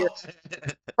gonna have your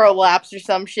prolapse or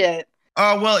some shit.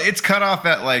 Well, it's cut off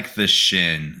at like the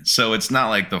shin, so it's not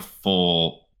like the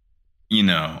full.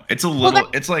 It's a little.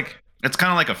 It's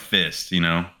kind of like a fist,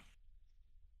 It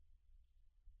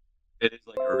is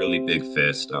like a really big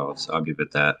fist. I'll give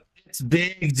it that. It's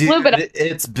big, dude.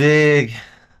 It's big.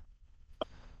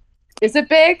 Is it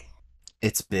big?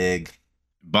 It's big.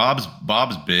 Bob's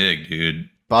big, dude.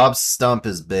 Bob's stump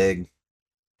is big.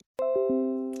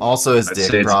 Also his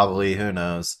dick, probably. Who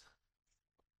knows?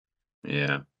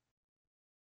 Yeah.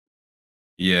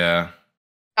 Yeah.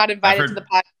 Not invited to the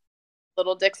podcast.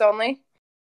 Little dicks only.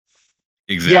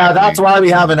 Exactly. Yeah, that's why we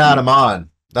haven't had him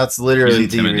on. That's literally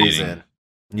the reason.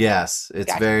 Yes,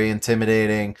 it's very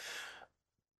intimidating.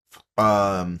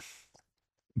 Yeah.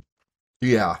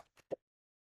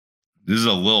 This is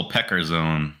a little pecker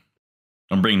zone.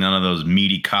 Don't bring none of those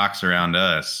meaty cocks around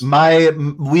us.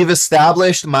 We've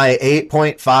established my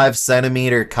 8.5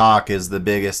 centimeter cock is the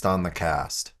biggest on the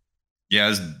cast.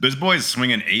 Yeah, this boy's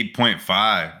swinging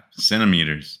 8.5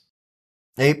 centimeters.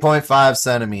 8.5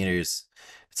 centimeters.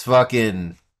 It's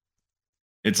fucking.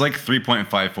 It's like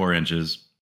 3.54 inches.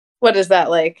 What is that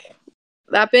like?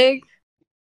 That big?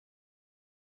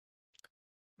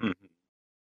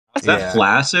 Is that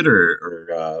flaccid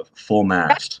or full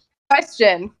mass?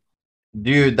 Question.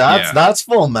 Dude, that's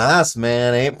full mass,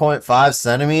 man. 8.5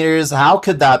 centimeters. How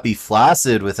could that be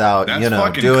flaccid without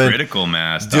fucking doing critical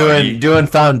mass? Doing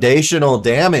foundational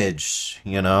damage,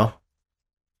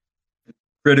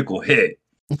 Critical hit.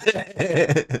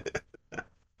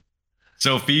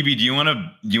 So Phoebe, do you want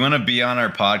to be on our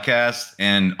podcast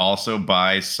and also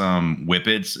buy some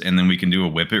whippets, and then we can do a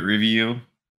whippet review?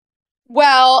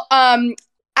 Well,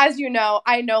 as you know,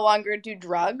 I no longer do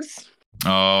drugs.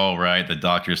 Oh, right. The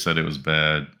doctor said it was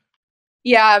bad.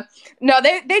 Yeah. No,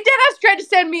 they try to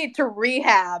send me to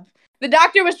rehab. The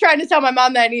doctor was trying to tell my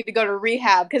mom that I need to go to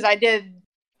rehab because I did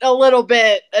a little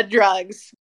bit of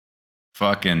drugs.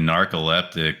 Fucking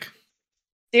narcoleptic.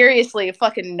 Seriously,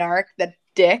 fucking narc, that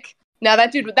dick. No,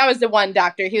 that was the one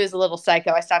doctor. He was a little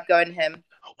psycho. I stopped going to him.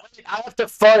 I have to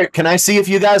fart. Can I see if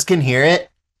you guys can hear it?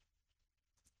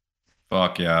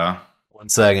 Fuck yeah. 1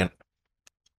 second.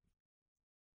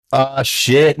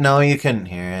 Shit. No, you couldn't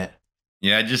hear it.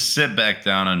 Yeah, just sit back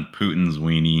down on Putin's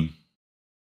weenie.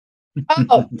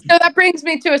 Oh, so that brings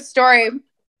me to a story.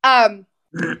 He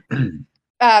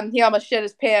almost shit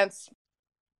his pants.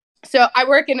 So I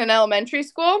work in an elementary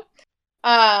school,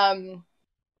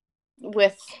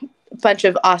 with a bunch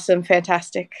of awesome,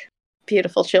 fantastic,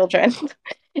 beautiful children.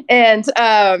 And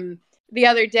the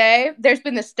other day, there's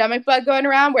been this stomach bug going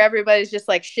around where everybody's just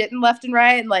like shitting left and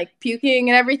right and like puking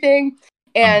and everything.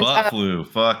 And butt flu.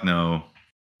 Fuck no.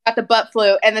 Got the butt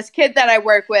flu. And this kid that I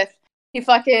work with, he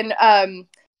fucking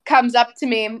comes up to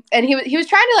me and he was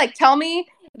trying to like tell me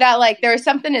that like there was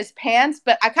something in his pants,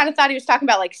 but I kind of thought he was talking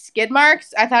about like skid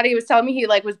marks. I thought he was telling me he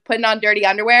like was putting on dirty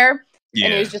underwear,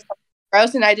 and he was just like,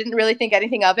 gross, and I didn't really think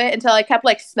anything of it until I kept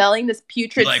like smelling this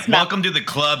putrid smell. Welcome to the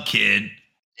club, kid.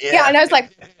 Yeah, and I was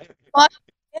like, what?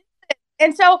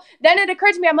 And so then it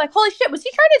occurred to me, I'm like, holy shit, was he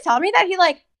trying to tell me that he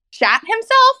like shat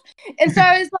himself? And so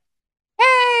I was like,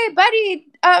 hey, buddy,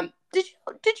 did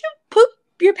you poop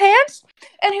your pants?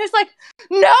 And he was like,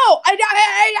 no,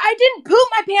 I didn't poop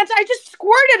my pants. I just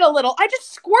squirted a little. I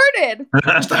just squirted.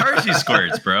 It's the Hershey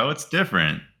squirts, bro. It's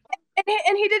different.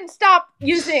 And he didn't stop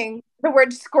using the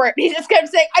word squirt. He just kept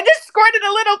saying, I just squirted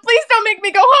a little. Please don't make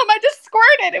me go home. I just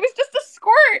squirted. It was just a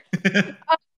squirt.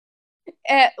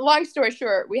 Long story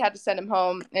short, we had to send him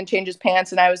home and change his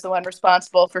pants, and I was the one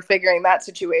responsible for figuring that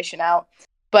situation out.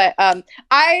 But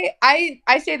I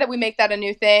say that we make that a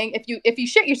new thing. If you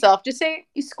shit yourself, just say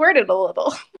you squirted a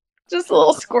little. Just a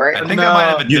little squirt. I think I might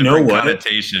have a different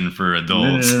connotation for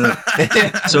adults. No.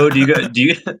 So do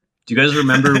you guys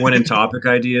remember when in topic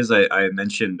ideas I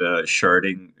mentioned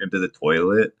sharding into the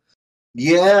toilet?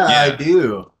 Yeah, I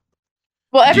do.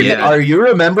 Well, everybody. Are you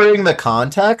remembering the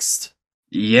context?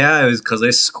 Yeah, it was because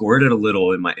I squirted a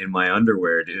little in my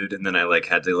underwear, dude, and then I like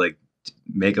had to like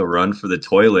make a run for the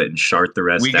toilet and shart the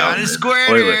rest out. We gotta squirt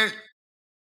it.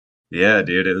 Yeah,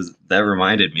 dude, that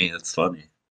reminded me. That's funny.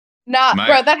 Nah,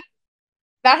 bro, that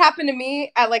happened to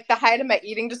me at like the height of my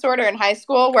eating disorder in high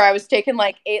school, where I was taking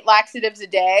like 8 laxatives a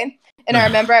day, and I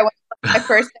remember I went to my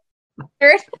first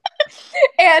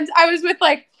and I was with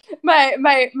like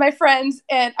my friends,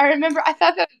 and I remember I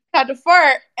thought that I had to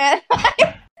fart, and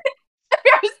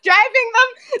I was driving them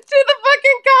to the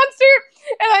fucking concert,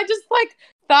 and I just like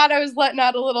thought I was letting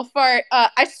out a little fart.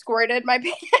 I squirted my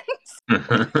pants,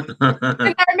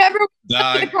 and I remember,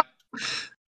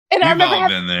 and I remember all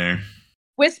been there,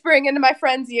 whispering into my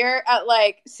friend's ear at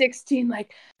like 16,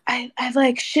 like I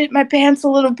like shit my pants a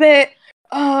little bit.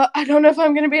 I don't know if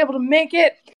I'm gonna be able to make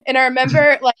it. And I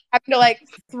remember like having to like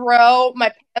throw my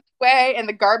pants away in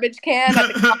the garbage can.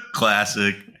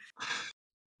 Classic.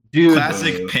 Dude,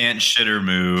 classic pants shitter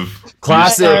move.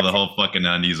 Classic. Throw the whole fucking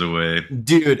undies away.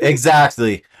 Dude,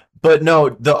 exactly. But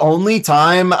no, the only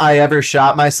time I ever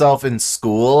shot myself in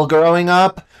school growing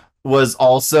up was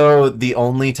also the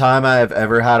only time I have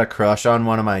ever had a crush on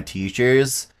one of my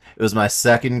teachers. It was my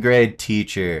 2nd grade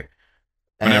teacher.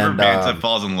 Whenever Banta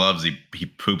falls in love, he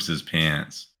poops his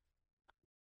pants.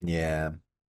 Yeah.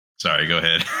 Sorry, go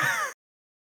ahead.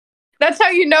 That's how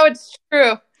you know it's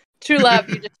true. True love.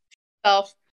 You just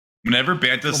yourself. Whenever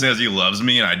Banta says he loves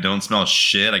me and I don't smell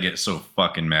shit, I get so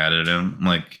fucking mad at him. I'm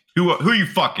like, who are you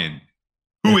fucking?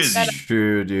 Who is he?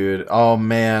 True, dude. Oh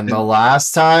man, the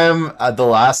last time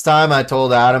I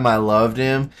told Adam I loved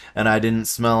him and I didn't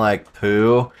smell like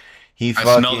poo, I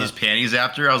smelled his panties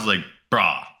after. I was like,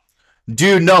 brah.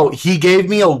 Dude, no, he gave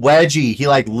me a wedgie. He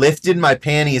like lifted my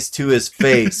panties to his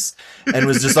face and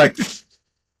was just like,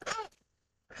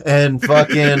 and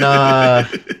fucking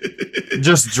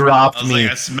just dropped me.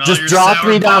 Like, just dropped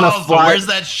me down a flight. Where's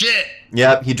that shit?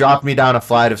 Yep, he dropped me down a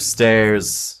flight of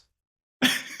stairs.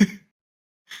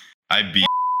 I beat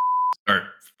or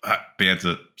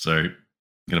Banta. Sorry, I'm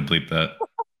gonna bleep that.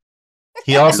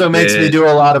 He also makes me do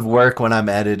a lot of work when I'm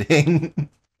editing.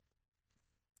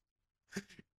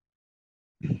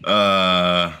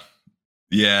 Yeah.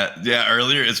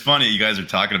 Earlier, it's funny you guys are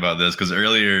talking about this because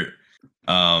earlier,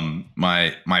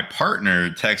 my partner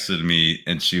texted me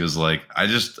and she was like, "I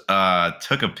just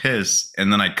took a piss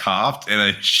and then I coughed and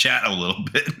I shat a little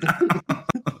bit."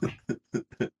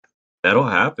 That'll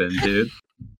happen, dude.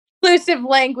 Inclusive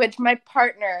language, my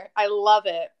partner. I love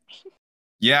it.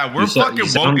 Yeah, we're fucking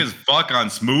woke as fuck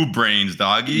on Smooth Brains,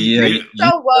 doggy. Yeah, you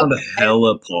sound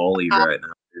hella poly right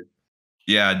now, dude.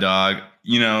 Yeah, dog.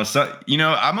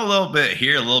 I'm a little bit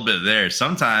here, a little bit there.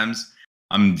 Sometimes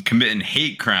I'm committing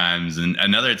hate crimes, and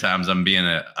another times I'm being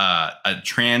a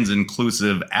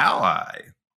trans-inclusive ally.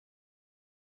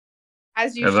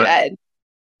 As you should.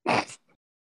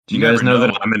 Do you guys know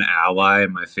that I'm an ally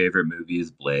and my favorite movie is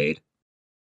Blade?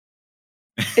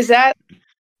 Is that?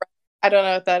 I don't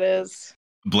know what that is.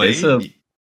 Blade?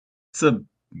 It's a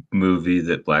movie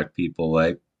that black people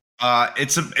like.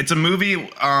 It's a movie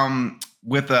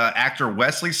with actor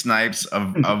Wesley Snipes,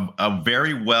 of a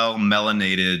very well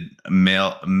melanated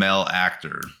male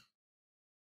actor.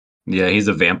 Yeah, he's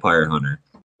a vampire hunter.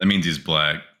 That means he's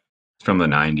black. It's from the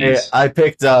 90s. Hey, I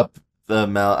picked up the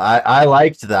I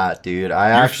liked that, dude.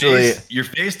 Your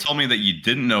face told me that you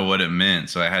didn't know what it meant,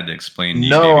 so I had to explain to you.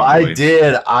 No, I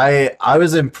did. I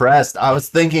was impressed. I was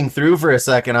thinking through for a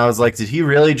second. I was like, did he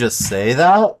really just say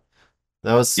that?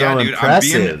 That was so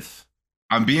impressive.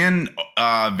 I'm being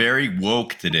very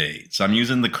woke today, so I'm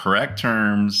using the correct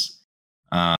terms.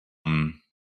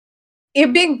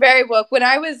 You're being very woke. When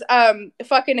I was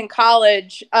fucking in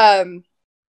college,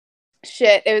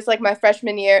 shit, it was like my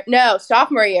freshman year. No,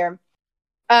 sophomore year.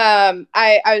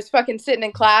 I was fucking sitting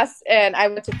in class and I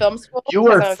went to film school. You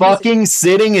were fucking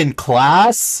sitting in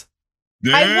class?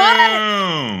 Damn.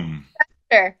 I was.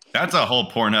 Sure. That's a whole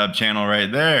Pornhub channel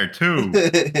right there, too.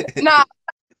 Nah.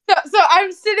 So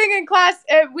I'm sitting in class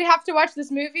and we have to watch this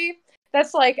movie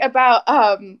that's like about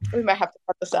we might have to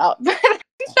cut this out. It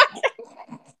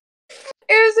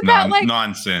was about like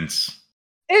nonsense.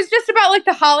 It was just about like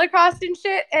the Holocaust and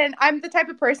shit, and I'm the type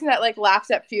of person that like laughs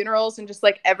at funerals and just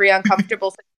like every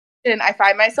uncomfortable situation I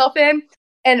find myself in.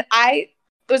 And I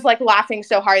was like laughing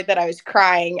so hard that I was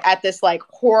crying at this like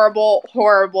horrible,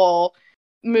 horrible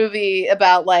movie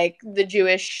about like the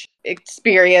Jewish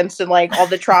experience and like all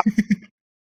the trauma.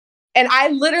 And I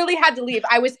literally had to leave.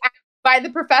 I was asked by the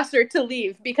professor to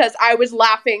leave because I was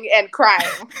laughing and crying.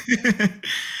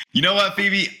 You know what,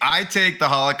 Phoebe? I take the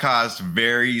Holocaust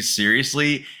very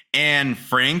seriously. And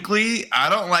frankly, I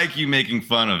don't like you making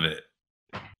fun of it.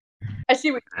 I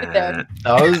see what you did.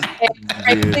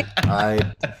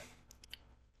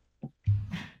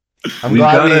 I'm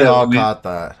glad we all caught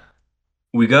that.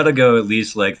 We got to go at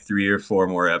least like 3 or 4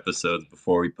 more episodes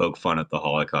before we poke fun at the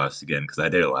Holocaust again, because I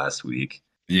did it last week.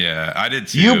 Yeah, I did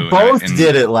too. You both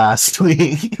did it last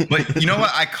week. But you know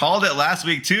what? I called it last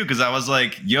week too, because I was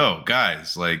like, yo,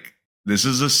 guys, like, this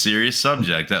is a serious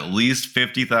subject. At least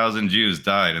 50,000 Jews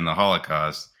died in the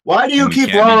Holocaust. Why do you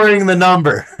keep lowering the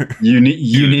number? You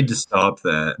need to stop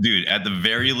that. Dude, at the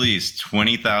very least,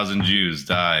 20,000 Jews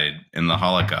died in the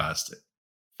Holocaust.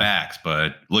 Facts,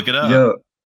 but look it up. Yo,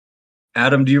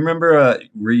 Adam, do you remember,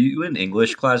 were you in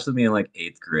English class with me in like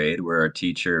 8th grade where our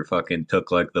teacher fucking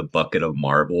took like the bucket of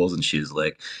marbles and she's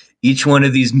like, each one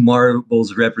of these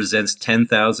marbles represents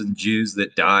 10,000 Jews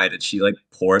that died. And she like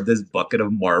poured this bucket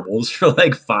of marbles for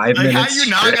like 5 minutes. How are you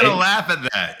not going to laugh at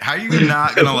that? How are you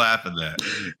not going to laugh at that?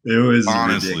 It was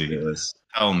honestly ridiculous.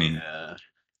 Tell me. Yeah.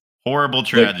 Horrible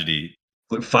tragedy.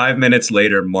 Like 5 minutes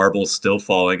later, marbles still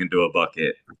falling into a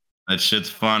bucket. That shit's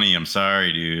funny. I'm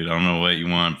sorry, dude. I don't know what you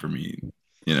want from me.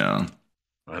 You know,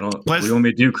 I don't. What do you want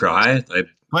me to do? Cry?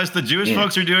 Plus, the Jewish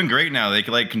folks are doing great now. They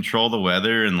can like control the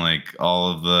weather and like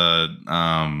all of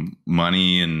the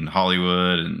money in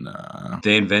Hollywood, and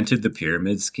they invented the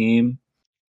pyramid scheme.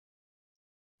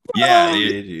 Yeah, they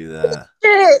did do that.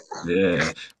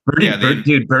 Yeah,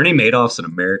 dude, Bernie Madoff's an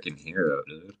American hero,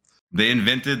 dude. They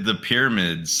invented the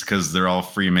pyramids because they're all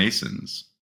Freemasons.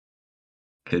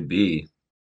 Could be.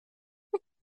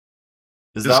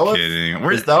 Is that what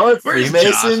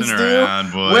Freemasons do?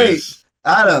 Around, boys. Wait,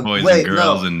 Adam. Boys wait, and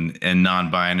girls and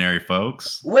non-binary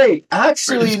folks. Wait,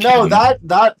 actually, no.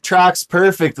 That tracks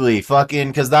perfectly, fucking,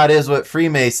 because that is what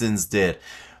Freemasons did.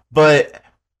 But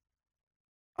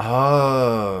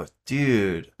oh,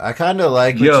 dude, I kind of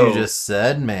like what you just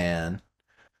said, man.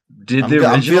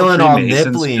 I'm feeling all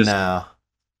nipply now.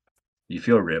 You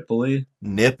feel ripply?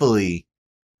 Nipply.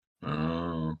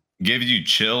 Oh, gives you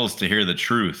chills to hear the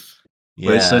truth.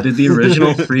 Yeah. Wait, so did the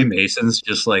original Freemasons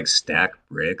just like stack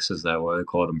bricks? Is that why they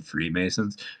called them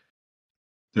Freemasons?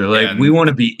 They're like, we want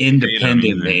to be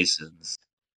independent Masons.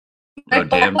 Oh,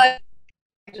 damn.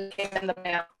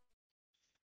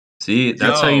 See,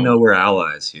 that's how you know we're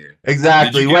allies here.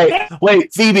 Exactly.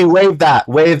 Wait, Phoebe, wave that,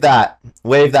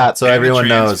 so everyone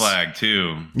knows. Flag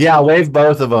too. Yeah, wave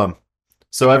both of them,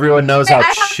 so everyone knows how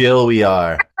chill we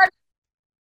are.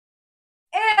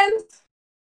 And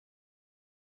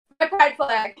my pride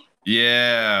flag.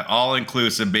 Yeah, all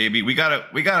inclusive, baby. We got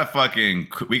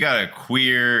a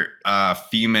queer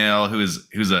female who's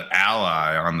an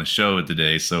ally on the show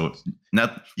today. So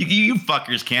you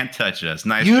fuckers can't touch us.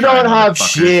 Nice. You don't have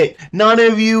shit. None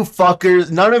of you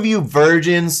fuckers. None of you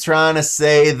virgins trying to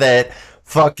say that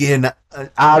fucking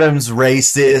Adam's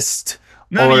racist.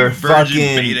 None of you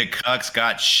virgin beta cucks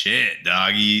got shit,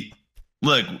 doggy.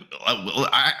 Look,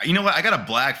 you know what? I got a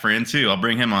black friend too. I'll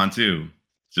bring him on too.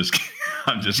 Just kidding.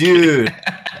 I'm just dude.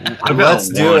 Let's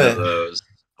do it.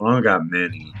 I don't got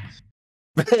many.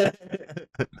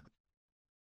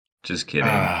 Just kidding.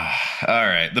 All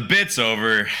right, the bit's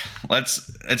over.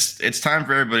 It's time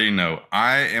for everybody to know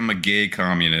I am a gay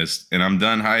communist and I'm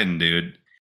done hiding, dude.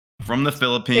 From the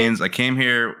Philippines. I came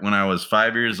here when I was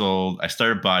 5 years old. I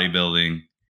started bodybuilding.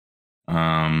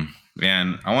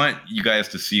 Man, I want you guys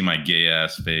to see my gay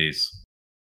ass face.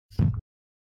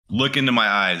 Look into my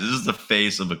eyes. This is the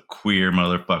face of a queer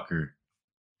motherfucker.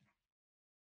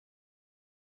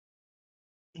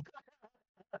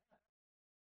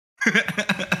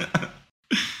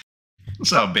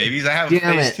 What's up, babies? I have a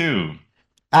face too.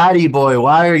 Addy boy,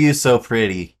 why are you so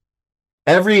pretty?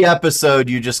 Every episode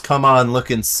you just come on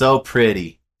looking so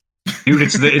pretty. Dude,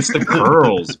 it's the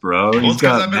curls, bro. Well, it's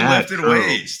because I've been lifting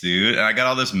weights, dude. And I got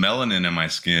all this melanin in my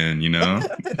skin, you know?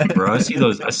 Bro, I see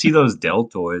those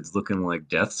deltoids looking like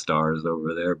Death Stars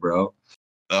over there, bro.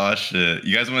 Oh shit.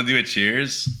 You guys want to do a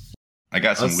cheers? I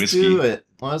got some whiskey.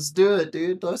 Let's do it,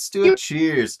 dude. Let's do a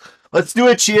cheers. Let's do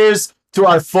a cheers to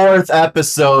our 4th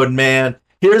episode, man.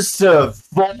 Here's to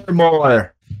 4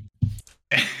 more.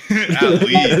 At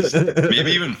least.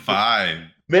 Maybe even 5.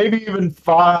 Maybe even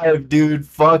 5, dude.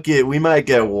 Fuck it. We might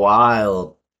get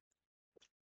wild.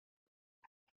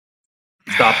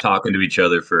 Stop talking to each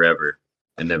other forever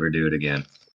and never do it again.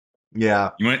 Yeah.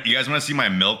 You guys want to see my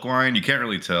milk wine? You can't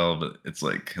really tell, but it's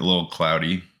like a little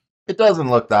cloudy. It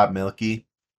doesn't look that milky.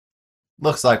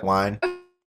 Looks like wine.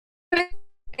 I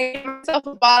gave myself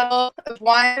a bottle of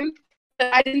wine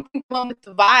that I didn't think along with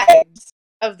the vibes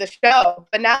of the show.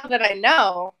 But now that I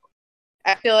know,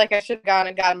 I feel like I should have gone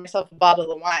and gotten myself a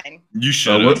bottle of wine. You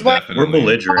should have, definitely. We're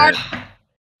belligerent.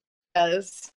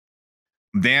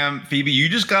 Damn, Phoebe, you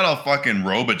just got all fucking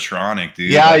robotronic,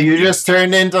 dude. Yeah, you just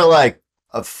turned into like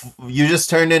 14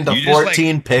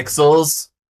 pixels.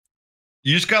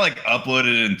 You just got like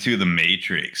uploaded into the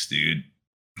Matrix, dude.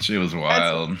 Shit was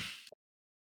wild.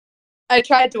 I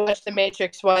tried to watch the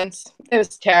Matrix once. It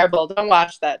was terrible. Don't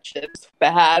watch that shit. It's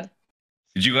bad.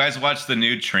 Did you guys watch the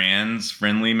new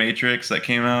trans-friendly Matrix that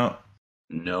came out?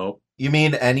 No. You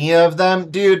mean any of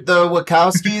them? Dude, the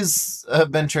Wachowskis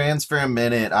have been trans for a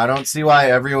minute. I don't see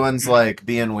why everyone's like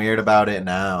being weird about it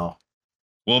now.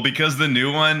 Well, because the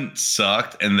new one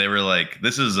sucked and they were like,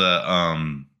 this is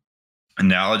a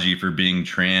analogy for being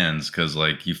trans because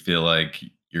like you feel like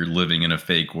you're living in a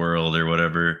fake world or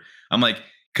whatever. I'm like,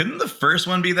 couldn't the first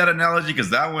one be that analogy? Because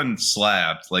that one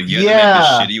slapped. Like, you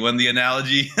had to make the shitty one the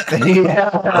analogy.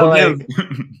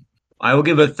 I will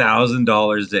give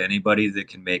 $1,000 to anybody that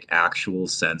can make actual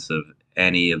sense of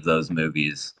any of those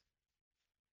movies.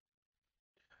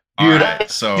 Dude, right,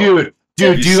 so dude,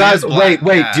 do you guys wait?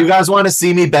 Do you guys want to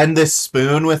see me bend this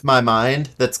spoon with my mind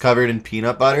that's covered in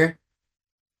peanut butter?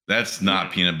 That's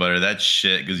not peanut butter. That's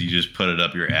shit because you just put it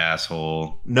up your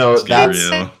asshole. No,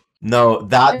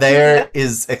 that there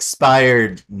is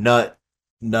expired nut.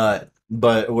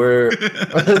 But we're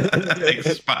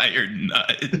expired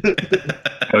nut.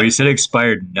 Oh, you said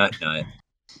expired nut.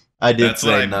 I did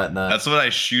say nut. That's what I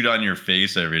shoot on your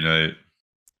face every night.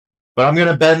 But I'm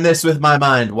gonna bend this with my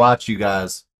mind. Watch, you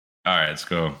guys. All right, let's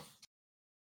go.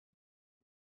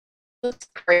 That's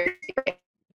crazy.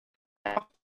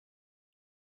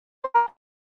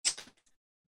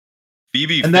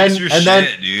 Phoebe, fix your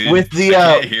shit, dude. With the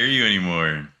I can't hear you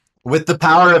anymore. With the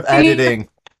power of editing.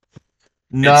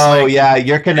 No,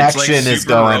 your connection is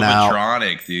going out.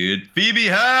 Robotronic, dude. Phoebe,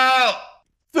 help!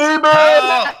 Phoebe!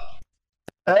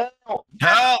 Help!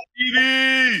 Help,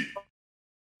 Phoebe!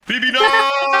 Phoebe,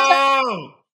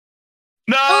 no!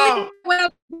 No!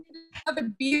 Well, have a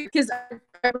beer because I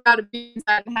ran out of beers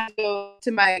and had to go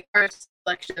to my art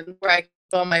selection where I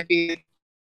fill my beer.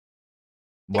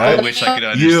 What? I wish I could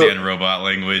understand robot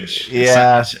language.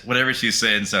 Yeah. Whatever she's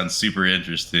saying sounds super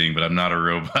interesting, but I'm not a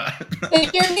robot. Can you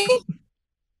hear me?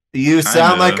 You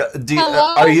sound like.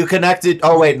 Are you connected?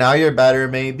 Oh wait, now you're better.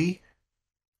 Maybe.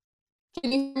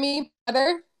 Can you hear me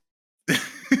better?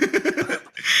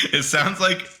 It sounds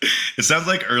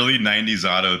like early '90s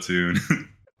auto tune.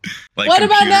 Like what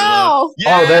about now?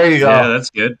 Yeah. Oh, there you go. Yeah, that's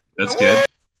good. That's good.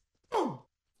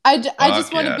 I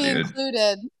just want to be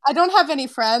included. I don't have any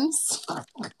friends.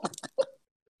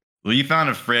 Well, you found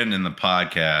a friend in the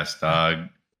podcast, dog.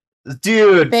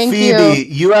 Dude, Thank Phoebe,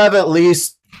 you have at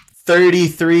least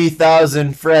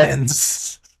 33,000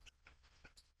 friends.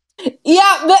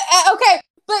 Yeah, but okay,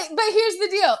 but here's the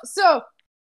deal. So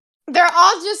they're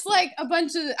all just like a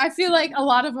bunch of. I feel like a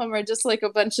lot of them are just like a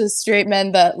bunch of straight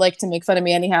men that like to make fun of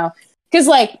me anyhow. Because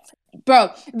like,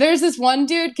 bro, there's this one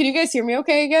dude. Can you guys hear me?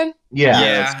 Okay, again?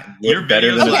 Yeah. You're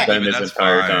better than Ben this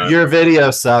entire time. Your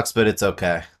video sucks, but it's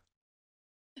okay.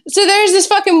 So there's this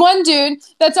fucking one dude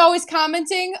that's always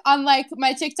commenting on like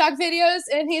my TikTok videos,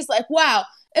 and he's like, "Wow,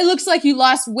 it looks like you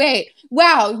lost weight.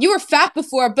 Wow, you were fat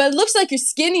before, but it looks like you're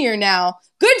skinnier now.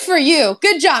 Good for you.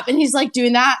 Good job." And he's like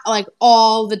doing that like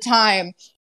all the time.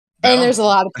 And there's a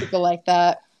lot of people like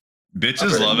that.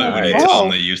 Bitches love it when you tell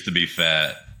them they used to be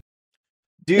fat.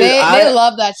 Dude, they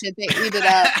love that shit. They eat it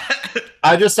up.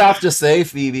 I just have to say,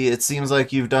 Phoebe, it seems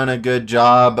like you've done a good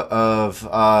job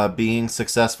of being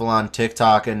successful on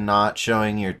TikTok and not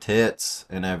showing your tits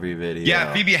in every video.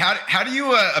 Yeah, Phoebe, how do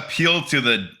you appeal to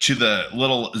the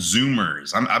little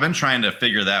Zoomers? I've been trying to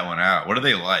figure that one out. What are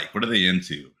they like? What are they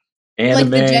into? Like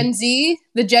Anime. the Gen Z,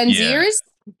 the Gen Zers.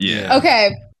 Yeah.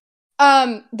 Okay.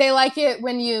 They like it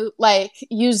when you like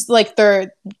use like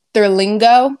their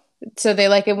lingo. So they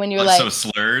like it when you're like so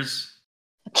slurs.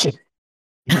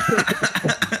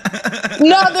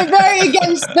 No, they're very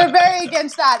against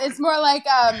that. It's more like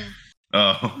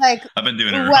like I've been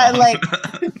doing it what, wrong. like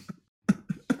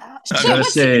I gotta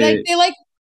say, like, they like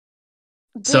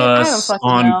sus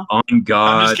on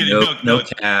God, I'm just kidding. no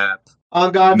cap.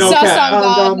 On God, no sus cap. on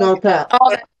God, no cap.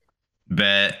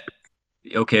 Bet.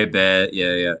 Okay, bet.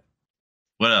 Yeah.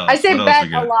 What else? I say what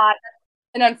bet a lot.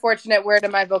 An unfortunate word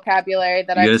in my vocabulary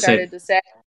that I've started to say.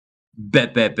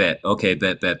 Bet. Okay,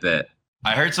 bet.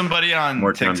 I heard somebody on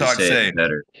More TikTok say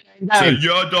better.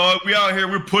 Yo, dog, we out here,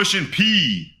 we're pushing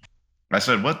P. I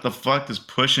said, what the fuck does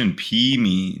pushing P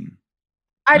mean?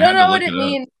 I don't know what it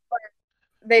means.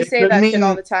 They say that shit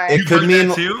all the time. It could mean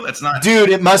that too? It's not. Dude,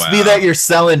 it must be that you're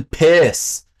selling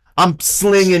piss. I'm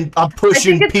pushing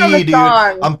P, dude.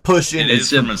 I'm pushing.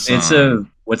 It's a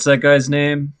what's that guy's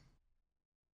name?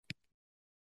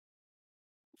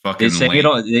 Fucking they sang it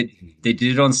on. They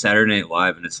did it on Saturday Night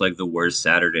Live, and it's like the worst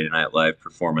Saturday Night Live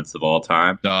performance of all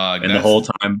time. Dog, and the whole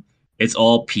time, it's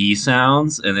all P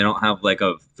sounds, and they don't have like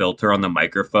a filter on the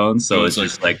microphone, so it's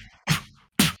just like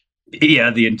yeah,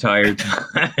 the entire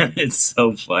time. It's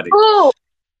so funny. Ooh.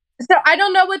 So I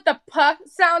don't know what the puh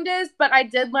sound is, but I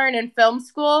did learn in film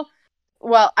school.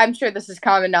 Well, I'm sure this is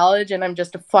common knowledge, and I'm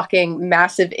just a fucking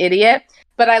massive idiot.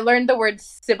 But I learned the word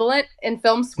sibilant in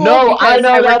film school. No, I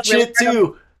know that shit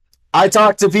too. I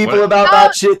talk to people about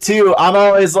that shit too. I'm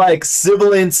always like,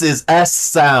 sibilance is S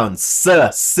sound.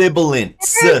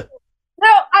 Sibilance. No,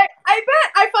 I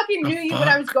bet I fucking knew you when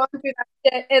I was going through that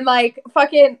shit. And like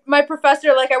fucking my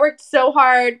professor, like I worked so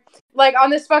hard like on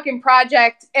this fucking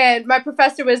project, and my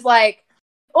professor was like,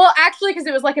 well, actually, because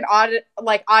it was like an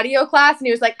audio class, and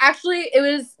he was like, actually, it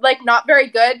was like not very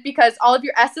good because all of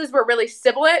your S's were really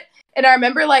sibilant. And I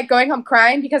remember like going home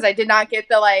crying because I did not get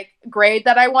the like grade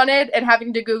that I wanted, and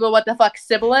having to Google what the fuck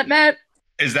sibilant meant.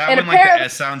 Is that when like the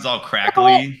S sounds all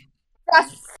crackly? That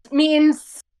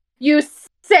means you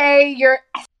say your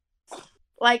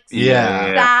like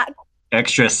that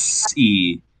extra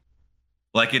C.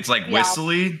 Like it's like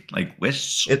whistly, like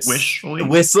whistly,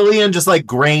 whistly and just like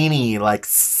grainy, like.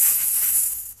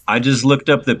 I just looked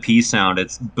up the P sound.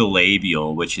 It's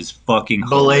bilabial, which is fucking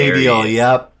bilabial.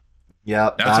 Hilarious.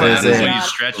 Yep. That's what happens when you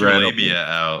stretch your labia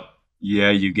out. Yeah,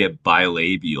 you get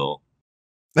bilabial.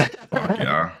 Fuck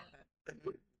yeah.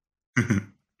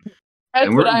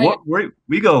 And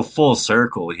we go full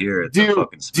circle here at the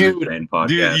fucking Smooth Brain podcast.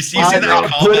 Dude, you see that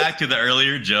callback to the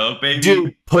earlier joke, baby?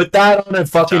 Dude, put that on a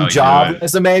fucking job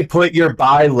resume. Put your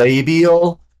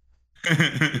bilabial.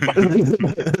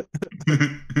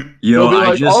 Yo,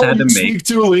 I just had to speak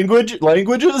two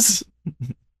languages.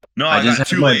 No, I got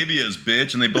two labias,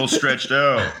 bitch, and they both stretched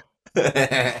out.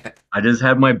 I just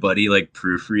had my buddy like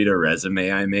proofread a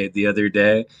resume I made the other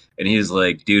day, and he's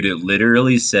like, dude, it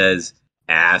literally says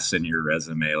ass in your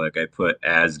resume. Like I put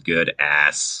as good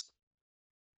ass.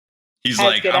 He's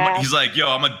like, yo,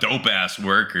 I'm a dope ass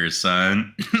worker,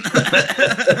 son.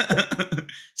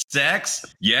 Sex?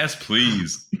 Yes,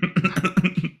 please.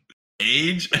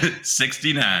 Age?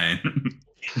 69.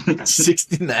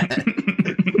 69.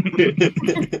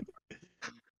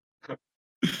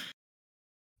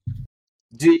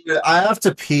 Dude, I have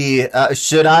to pee.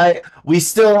 Should I? We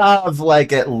still have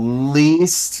like at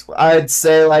least, I'd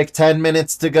say like 10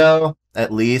 minutes to go.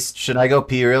 At least. Should I go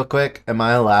pee real quick? Am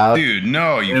I allowed? Dude,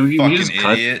 no, you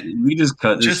fucking idiot. We just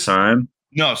cut this time.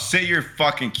 No, sit your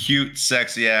fucking cute,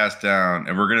 sexy ass down,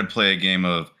 and we're going to play a game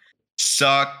of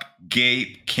suck,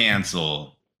 gape,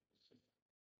 cancel.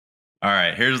 All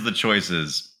right, here's the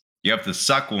choices. You have to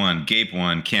suck one, gape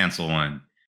one, cancel one.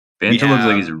 Banter looks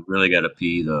like he's really got to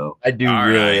pee, though. I do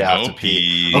really have to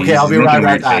pee. Okay, He's I'll be right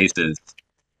back.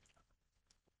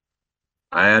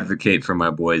 I advocate for my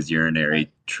boy's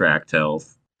urinary tract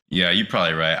health. Yeah, you're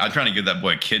probably right. I'm trying to give that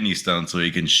boy a kidney stone so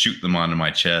he can shoot them onto my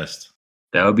chest.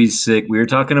 That would be sick. We were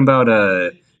talking about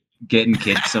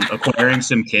acquiring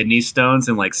some kidney stones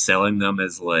and like selling them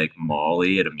as like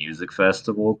Molly at a music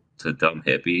festival to dumb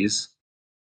hippies.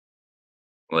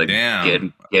 Like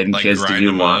getting like kids to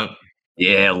do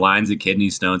lines of kidney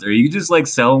stones, or you could just like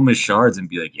sell them as shards and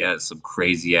be like, yeah, some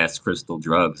crazy ass crystal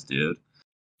drugs, dude.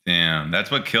 Damn, that's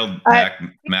what killed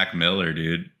Mac Miller,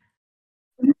 dude.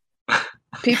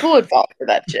 People would fall for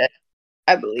that shit.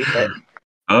 I believe it.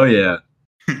 Oh yeah.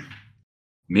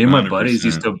 Me and my 100%. buddies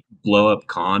used to blow up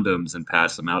condoms and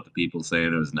pass them out to people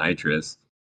saying it was nitrous.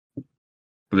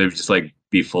 But they would just like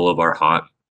be full of our hot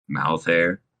mouth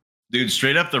hair. Dude,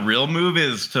 straight up, the real move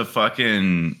is to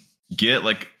fucking get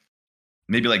like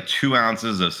maybe like 2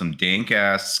 ounces of some dank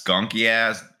ass, skunky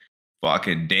ass,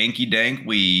 fucking danky dank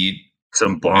weed.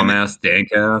 Some bomb ass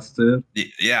dank ass, dude.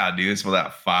 Yeah, dude, it's for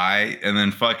that fi, and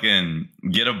then fucking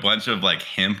get a bunch of like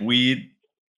hemp weed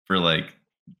for like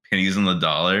pennies on the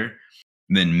dollar.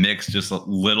 And then mix just a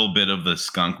little bit of the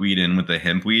skunk weed in with the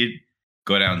hemp weed.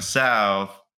 Go down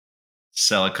south,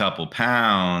 sell a couple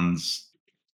pounds.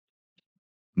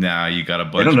 Now you got a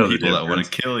bunch of people that want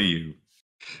to kill you.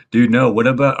 Dude, no. What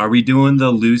about, are we doing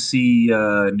the Lucy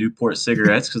Newport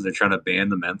cigarettes because they're trying to ban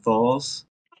the menthols?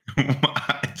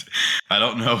 What? I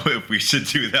don't know if we should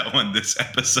do that one this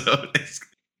episode.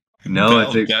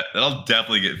 No, that'll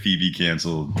definitely get Phoebe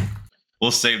canceled.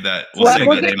 We'll save that.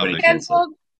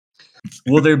 Canceled?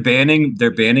 Well, they're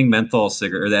banning menthol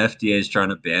cigarettes, or the FDA is trying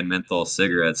to ban menthol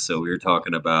cigarettes. So we were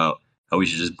talking about how we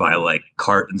should just buy like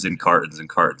cartons and cartons and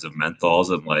cartons of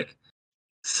menthols and like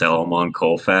sell them on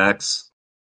Colfax.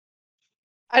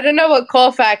 I don't know what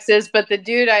Colfax is, but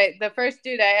the first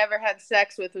dude I ever had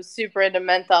sex with was super into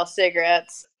menthol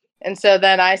cigarettes. And so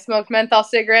then I smoked menthol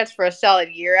cigarettes for a solid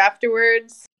year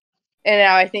afterwards. And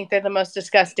now I think they're the most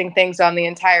disgusting things on the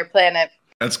entire planet.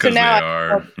 That's because they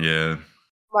are, yeah.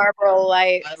 Marlboro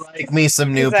Light. I like me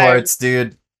some Newports,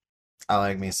 dude. I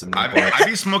like me some Newports. I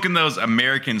be smoking those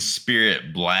American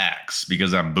Spirit Blacks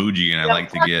because I'm bougie and I like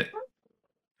to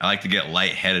get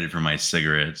lightheaded for my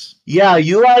cigarettes. Yeah,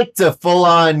 you like to full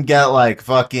on get like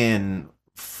fucking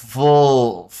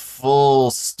full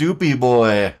stoopy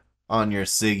boy on your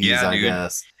ciggies, yeah, I dude.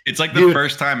 guess. It's like the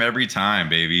first time every time,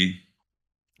 baby.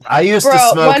 I used to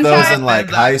smoke those in like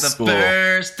high school. The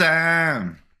first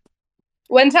time.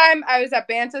 One time I was at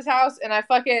Banta's house and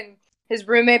his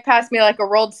roommate passed me like a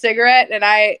rolled cigarette and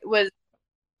I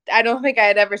don't think I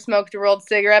had ever smoked a rolled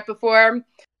cigarette before.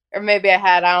 Or maybe I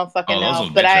had, I don't fucking know.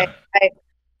 But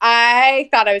I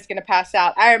thought I was going to pass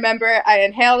out. I remember I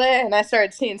inhaled it and I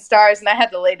started seeing stars and I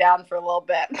had to lay down for a little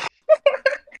bit.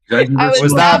 I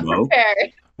was not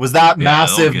prepared. Was that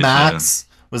Massive Max?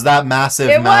 Was that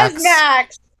Massive Max? It was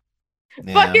Max.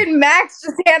 Yeah. Fucking Max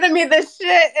just handed me this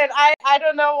shit and I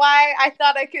don't know why I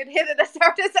thought I could hit it as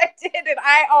hard as I did and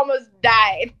I almost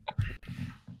died.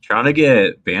 Trying to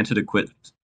get Banta to quit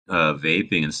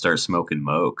vaping and start smoking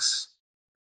Mokes.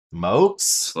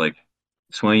 Mokes?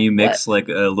 It's when you mix like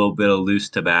a little bit of loose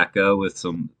tobacco with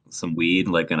some weed,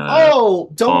 like in a. Oh,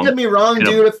 don't get me wrong,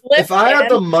 dude. If I had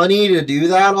the money to do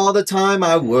that all the time,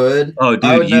 I would. Oh,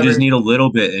 dude, you just need a little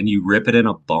bit, and you rip it in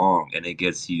a bong, and it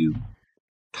gets you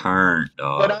turned.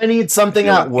 But I need something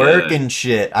at work and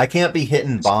shit. I can't be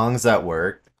hitting bongs at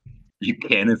work. You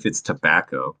can if it's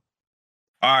tobacco.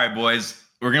 All right, boys,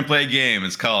 we're gonna play a game.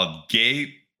 It's called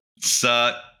Gape,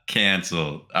 Suck,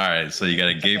 Cancel. All right, so you got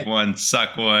to gape one,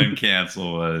 suck one,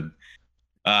 cancel one.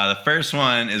 The first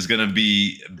one is going to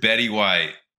be Betty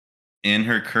White in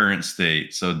her current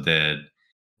state, so dead.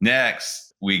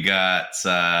 Next, we got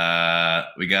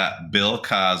Bill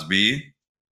Cosby,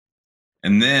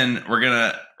 and then we're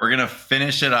gonna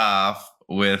finish it off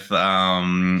with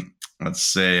let's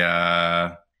say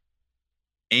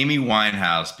Amy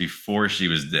Winehouse before she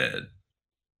was dead.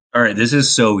 All right, this is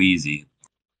so easy.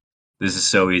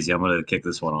 I'm gonna kick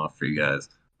this one off for you guys.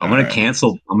 I'm gonna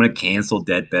cancel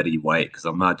Dead Betty White because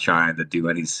I'm not trying to do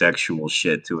any sexual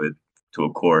shit to a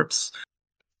corpse.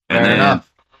 And Fair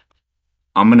enough.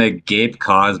 I'm gonna gape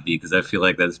Cosby because I feel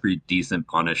like that's pretty decent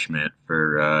punishment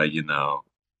for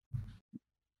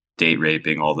date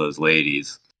raping all those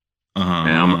ladies.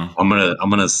 And I'm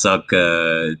gonna suck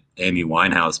Amy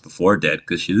Winehouse before dead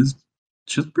because she was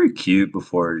pretty cute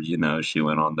before she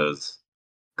went on those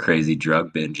crazy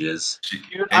drug binges.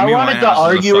 I wanted to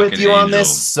argue with you on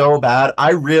this so bad.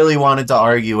 I really wanted to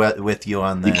argue with you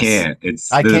on this. You can't.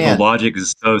 The logic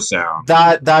is so sound.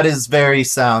 That is very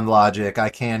sound logic. I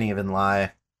can't even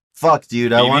lie. Fuck,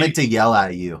 dude. I wanted to yell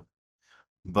at you,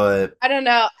 but I don't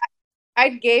know.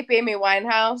 I'd gape Amy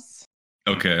Winehouse.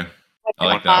 Okay, I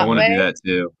like that. I want to do that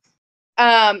too.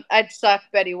 I'd suck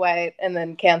Betty White and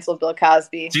then cancel Bill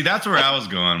Cosby. See, that's where I was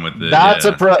going with it.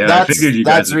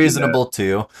 That's reasonable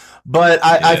too. But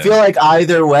I feel like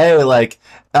either way, like,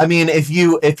 I mean, if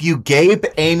you gape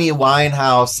Amy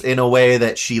Winehouse in a way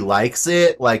that she likes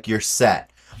it, like, you're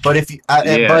set. But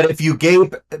if you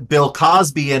gape Bill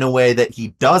Cosby in a way that he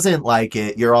doesn't like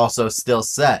it, you're also still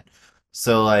set.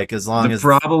 So like, as long as the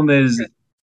problem is,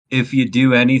 if you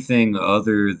do anything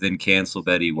other than cancel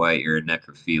Betty White, you're a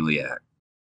necrophiliac.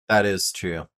 That is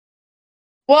true.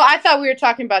 Well, I thought we were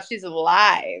talking about she's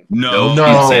alive. No,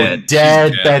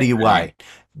 dead Betty White.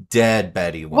 Dead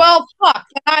Betty White. Well, fuck,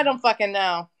 I don't fucking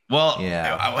know. Well,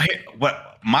 yeah.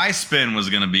 What my spin was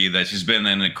going to be that she's been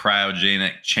in a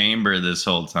cryogenic chamber this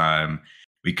whole time.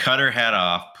 We cut her head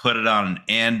off, put it on an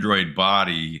android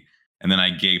body, and then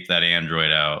I gaped that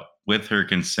android out with her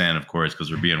consent, of course,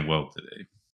 because we're being woke today.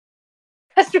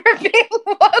 Because we're being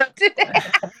woke today.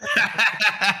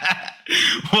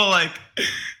 Well, like,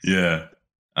 yeah.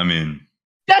 I mean,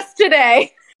 just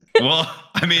today. Well,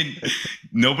 I mean,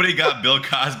 nobody got Bill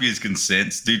Cosby's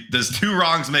consent. Does two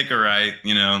wrongs make a right?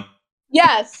 You know?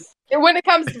 Yes. When it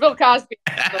comes to Bill Cosby,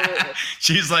 absolutely.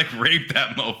 She's like, rape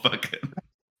that motherfucker.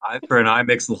 Eye for an eye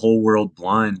makes the whole world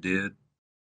blind, dude.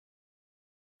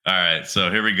 All right,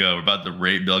 so here we go. We're about to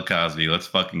rape Bill Cosby. Let's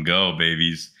fucking go,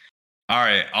 babies. All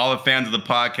right, all the fans of the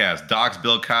podcast, dox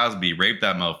Bill Cosby, rape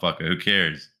that motherfucker. Who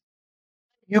cares?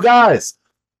 You guys,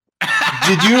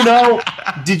 did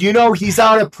you know he's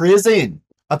out of prison,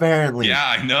 apparently? Yeah,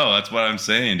 I know. That's what I'm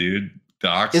saying, dude.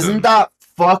 Dox Isn't him. that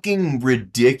fucking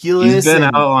ridiculous? He's been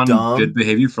out on dumb? Good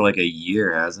behavior for like a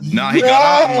year, hasn't he? No, he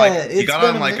got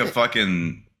on like a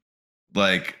fucking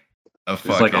like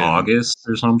August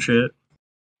or some shit.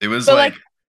 It was so like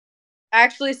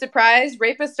actually surprised,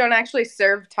 rapists don't actually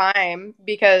serve time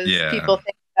because people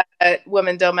think that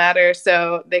women don't matter,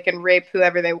 so they can rape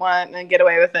whoever they want and get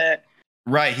away with it.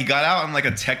 Right, he got out on like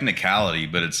a technicality,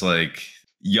 but it's like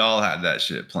y'all had that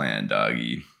shit planned,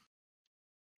 doggy.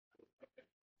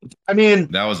 I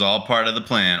mean, that was all part of the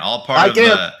plan. All part of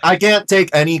the. I can't take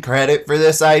any credit for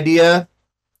this idea.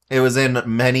 It was in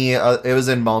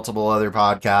multiple other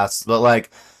podcasts, but like,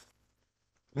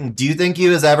 do you think he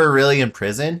was ever really in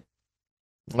prison?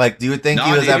 Like, do you think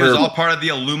he was ever? It was all part of the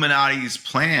Illuminati's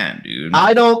plan, dude.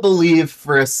 I don't believe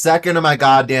for a second of my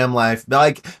goddamn life.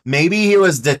 Like, maybe he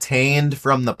was detained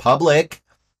from the public,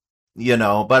 you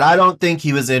know, but I don't think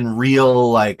he was in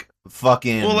real like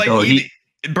fucking. Well, like,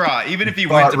 even if he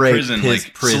went to prison,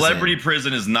 like celebrity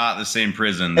prison is not the same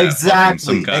prison that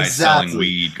some guy selling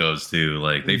weed goes to.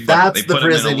 Like they put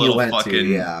him in a little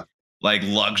fucking like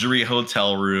luxury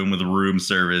hotel room with room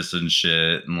service and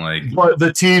shit, and like. But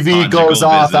the TV goes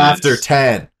off after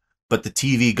 10. But the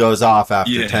TV goes off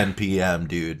after 10 p.m.,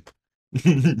 dude.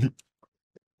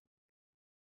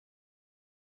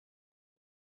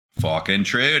 Fucking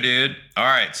true, dude. All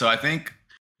right, so I think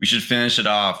we should finish it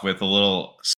off with a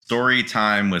little story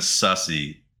time with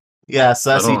Sussy. Yeah,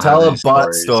 Sussy, tell a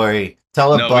butt story.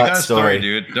 Tell a butt story,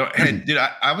 dude. Hey, dude,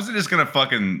 I wasn't just gonna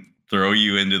fucking throw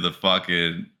you into the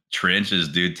fucking trenches,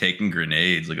 dude, taking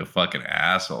grenades like a fucking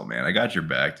asshole, man. I got your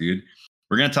back, dude.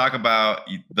 We're gonna talk about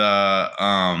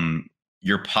the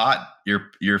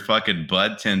your fucking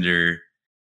bud tender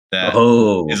that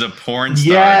is a porn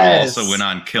star who also went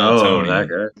on Kill Tony. That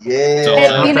guy. Yeah, so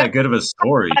it's not that good of a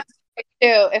story.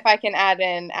 If I can add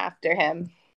in after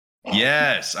him.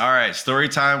 Yes. All right. Story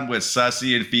time with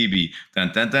Sussy and Phoebe.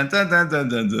 Dun dun dun dun dun dun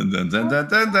dun dun dun dun dun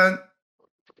dun dun.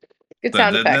 Good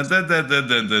sound effects. All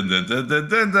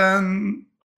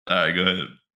right, go ahead.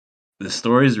 The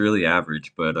story is really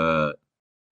average, but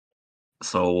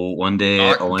so one day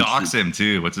dox him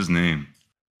too. What's his name?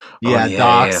 Yeah,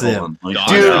 dox him.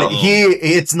 Dude,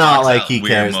 it's not like he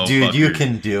cares. Dude, you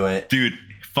can do it. Dude,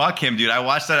 fuck him, dude. I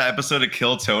watched that episode of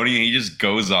Kill Tony and he just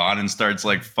goes on and starts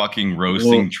like fucking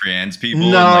roasting trans people.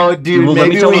 No, dude,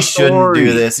 maybe we shouldn't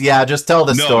do this. Yeah, just tell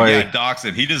the story. Yeah, dox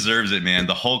him. He deserves it, man.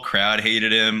 The whole crowd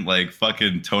hated him, like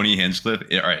fucking Tony Hinchcliffe.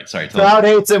 All right, sorry. Crowd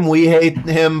hates him, we hate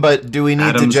him, but do we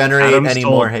need to generate any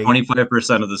more hate?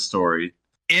 25% of the story.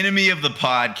 Enemy of the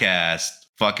podcast,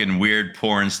 fucking weird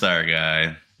porn star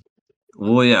guy.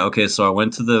 Well, yeah, okay, so I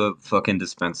went to the fucking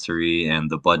dispensary and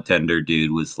the bud tender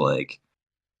dude was like,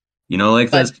 you know, like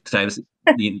those types.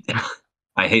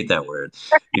 I hate that word.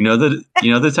 You know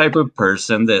the type of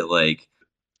person that like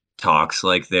talks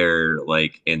like they're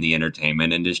like in the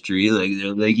entertainment industry. Like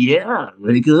they're like, yeah,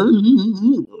 like,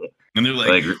 and they're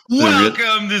like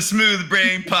welcome to Smooth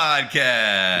Brain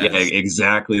Podcast. Yeah,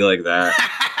 exactly like that.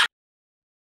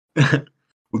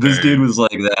 Well, this dude was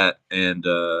like that, and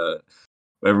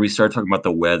whenever we started talking about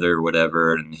the weather or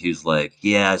whatever, and he's like,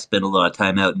 yeah, I spent a lot of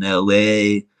time out in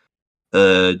LA.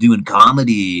 Doing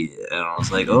comedy, and I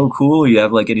was like, oh cool, you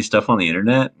have like any stuff on the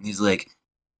internet? And he's like,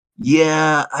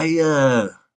 yeah, I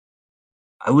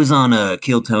was on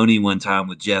Kill Tony one time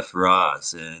with Jeff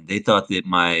Ross, and they thought that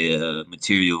my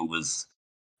material was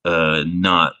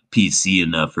not PC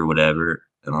enough or whatever.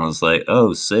 And I was like,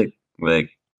 oh sick,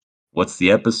 like what's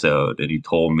the episode? And he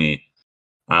told me.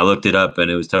 I looked it up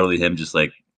and it was totally him just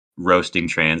like roasting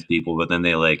trans people, but then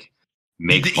they like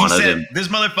make fun of him. This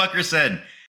motherfucker said,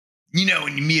 you know,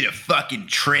 when you meet a fucking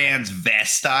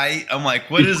transvestite, I'm like,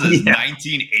 what is this,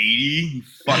 1980? You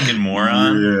fucking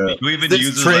moron. Yeah. Who even This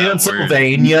uses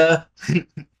Transylvania?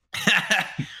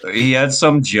 He had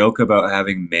some joke about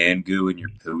having man goo in your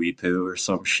pooey poo or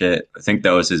some shit. I think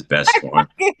that was his best one.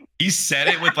 He said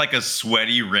it with like a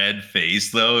sweaty red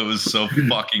face, though. It was so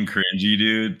fucking cringy,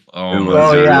 dude.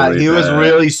 Oh yeah, he was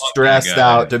really stressed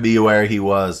out to be where he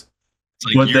was.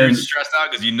 It's like, you're stressed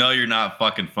out because you know you're not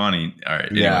fucking funny. All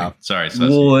right, anyway, Yeah. Sorry.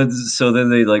 Well, so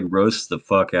then they like roast the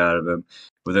fuck out of him.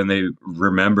 But then they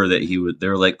remember that they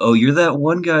were like, oh, you're that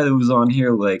one guy that was on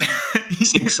here like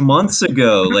 6 months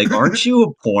ago. Like, aren't you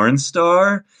a porn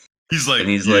star? He's like,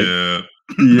 yeah.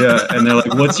 Yeah. And they're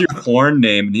like, what's your porn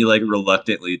name? And he like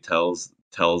reluctantly tells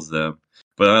them.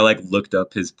 But I like looked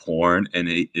up his porn and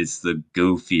it's the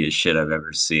goofiest shit I've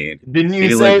ever seen. Didn't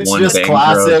you say it's just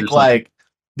classic? Like,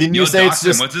 didn't you say it's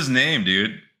just... What's his name,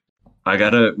 dude? I'd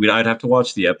have to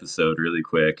watch the episode really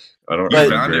quick. I don't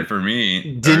remember. You found it for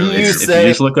me. Didn't you say?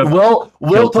 You look up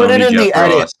we'll put it in the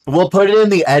edit. We'll put it in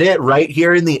the edit right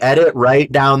here in the edit,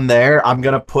 right down there. I'm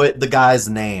gonna put the guy's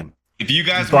name. If you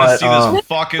guys want to see this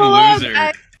fucking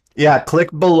loser, yeah, click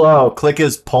below. Click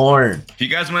his porn. If you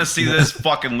guys want to see this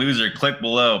fucking loser, click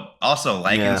below. Also,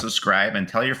 like and subscribe and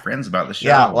tell your friends about the show.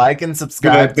 Yeah, like and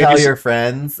subscribe. Tell your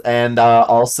friends, and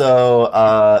also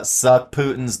suck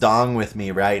Putin's dong with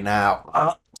me right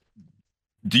now.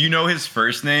 Do you know his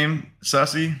first name,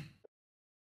 Sussy?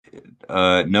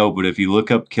 No, but if you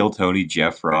look up Kill Tony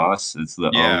Jeff Ross, it's the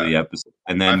only episode,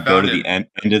 and then go to the end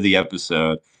of the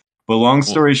episode. But long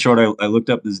story short, I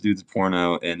looked up this dude's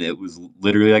porno, and it was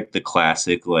literally like the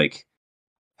classic like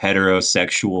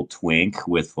heterosexual twink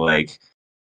with like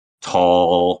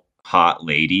tall hot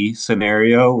lady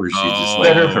scenario where she's just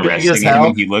like caressing him,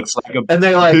 and he looks like a and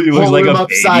they like pull him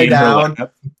upside down.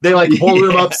 They like pull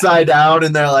him upside down,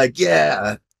 and they're like,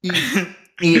 "Yeah,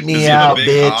 eat me out,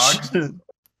 bitch."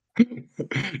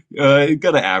 He's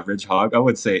got an average hog. I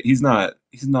would say he's not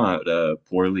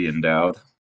poorly endowed.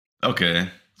 Okay.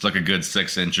 It's like a good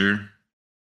 6-incher.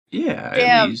 Yeah,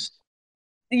 at least.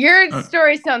 Your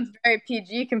story sounds very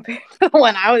PG compared to the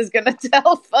one I was gonna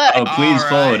tell. Fuck. Oh, please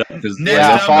follow it up.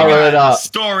 Next follow it up.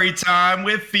 Story time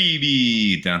with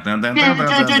Phoebe. Dude, is that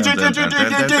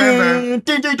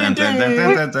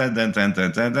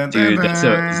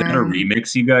a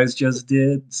remix you guys just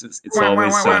did? It's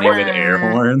Always Sunny with air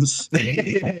horns.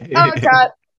 Oh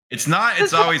god. It's not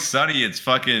It's Always Sunny. It's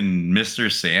fucking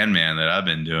Mr. Sandman that I've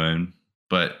been doing.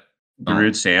 But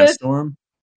Rude Sandstorm?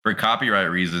 For copyright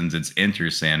reasons, it's Enter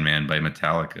Sandman by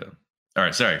Metallica. All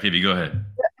right, sorry, Phoebe, go ahead.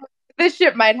 This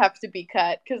shit might have to be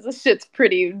cut because this shit's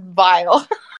pretty vile.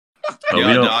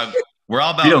 Dog, we're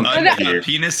all about uncut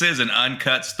penises and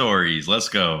uncut stories. Let's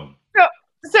go.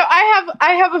 So I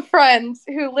have a friend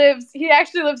who he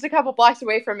actually lives a couple blocks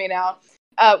away from me now.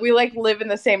 We like live in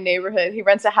the same neighborhood. He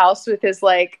rents a house with his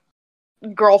like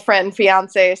girlfriend,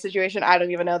 fiance situation. I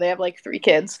don't even know. They have like 3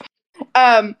 kids.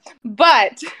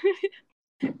 But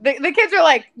the kids are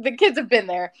like, the kids have been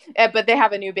there, but they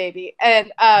have a new baby.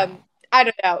 And I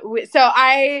don't know.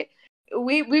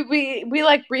 We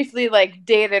like briefly like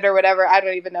dated or whatever. I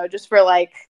don't even know, just for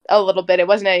like a little bit. It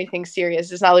wasn't anything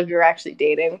serious. It's not like we were actually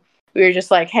dating. We were just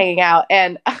like hanging out.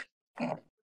 And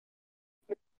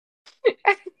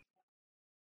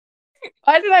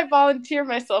why did I volunteer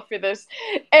myself for this?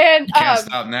 And you can't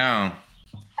stop now.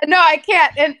 No, I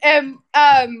can't. And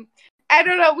I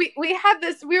don't know. We had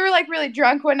this. We were like really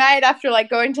drunk one night after like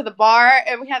going to the bar,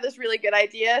 and we had this really good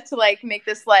idea to like make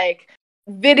this like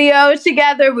video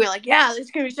together. We were like, yeah, this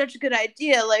is gonna be such a good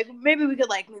idea. Like maybe we could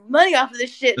like make money off of this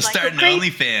shit. Let's like, start an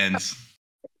OnlyFans.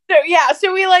 So yeah,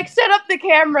 so we like set up the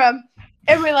camera,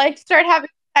 and we like start having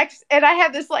sex, and I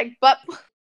had this like butt.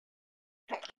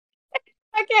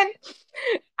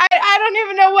 I don't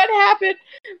even know what happened,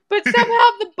 but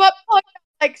somehow the butt plug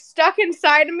like stuck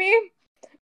inside of me.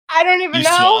 I don't even know.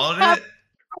 Swallowed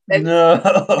it? No.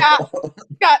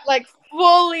 Got like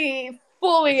fully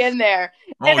in there.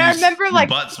 And I remember like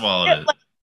butt swallowed it. Like,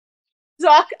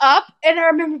 suck up, and I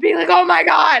remember being like, oh my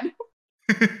god.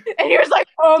 And he was like,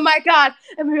 oh my god.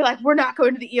 And we were like, we're not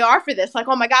going to the ER for this. Like,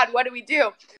 oh my god, what do we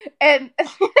do? And I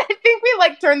think we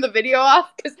like turned the video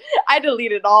off because I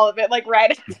deleted all of it like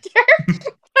right after.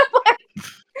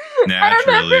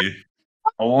 Naturally.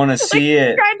 I want to see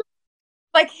it. Trying to,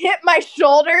 like hit my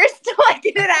shoulders to like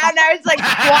get it out, and I was like,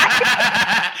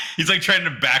 what? He's like trying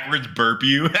to backwards burp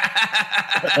you. Like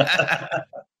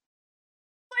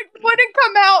wouldn't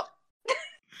come out.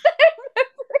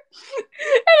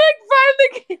 And like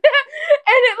finally, and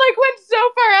it like went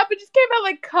so far up, it just came out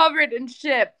like covered in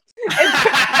shit.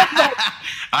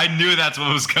 I knew that's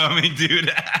what was coming,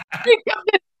 dude.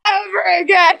 Ever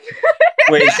again.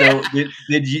 Wait, so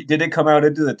did it come out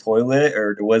into the toilet,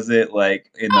 or was it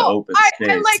like in the open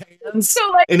space?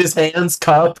 In his hands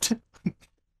cupped.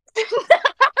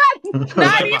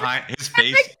 Not behind his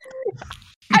face.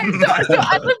 So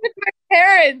I lived with my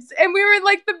parents, and we were in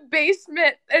like the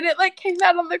basement, and it like came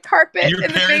out on the carpet. Your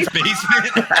parents'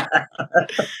 basement?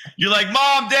 You're like,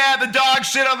 Mom, Dad, the dog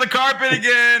shit on the carpet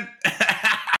again.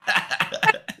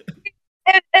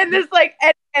 and this like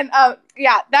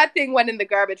that thing went in the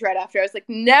garbage right after. I was like,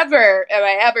 never am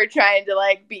I ever trying to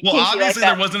like be. Well, obviously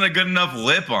there wasn't a good enough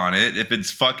lip on it. If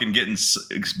it's fucking getting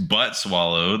butt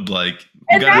swallowed, like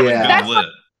you gotta have a good lip.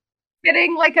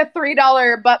 Getting like a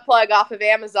 $3 butt plug off of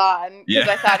Amazon because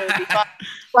I thought it would be fun.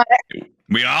 But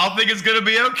we all think it's gonna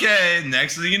be okay.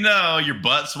 Next thing you know, your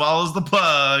butt swallows the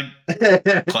plug.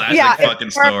 Classic fucking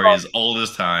story, as old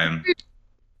as time.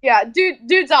 Yeah,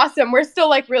 dude's awesome. We're still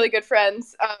like really good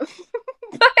friends. But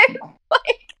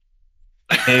like,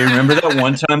 hey, remember that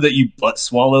one time that you butt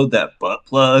swallowed that butt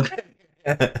plug?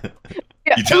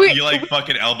 You like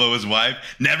fucking elbow his wife.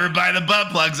 Never buy the butt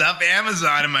plugs off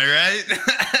Amazon. Am I right?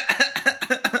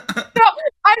 No,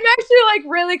 I'm actually like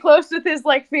really close with his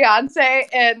like fiance,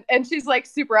 and she's like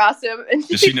super awesome. And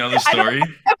does she know the story?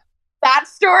 That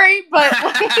story, but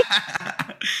like,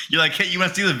 you're like, hey, you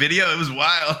want to see the video? It was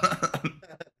wild.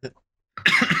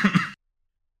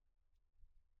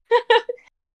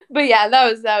 But yeah,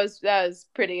 that was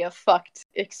pretty a fucked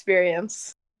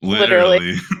experience.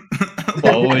 Literally. I've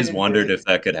always wondered if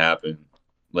that could happen.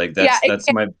 Like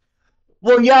that's my.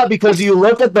 Well, yeah, because you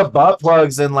look at the butt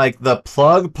plugs and like the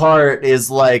plug part is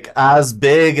like as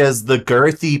big as the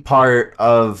girthy part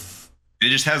of. It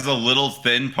just has the little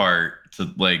thin part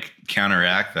to like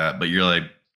counteract that, but you're like,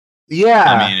 yeah.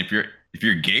 I mean, if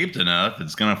you're gaped enough,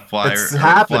 it's gonna fly. It's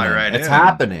happening. Fly right it's in.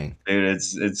 happening, dude.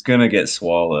 It's gonna get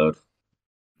swallowed.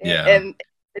 Yeah. And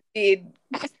indeed.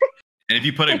 And if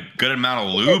you put a good amount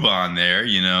of lube on there,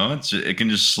 you know, it can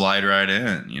just slide right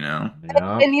in, you know.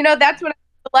 Yeah. And you know, that's what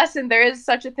the lesson. There is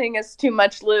such a thing as too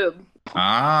much lube.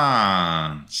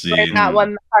 See, there's not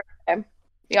one hard time.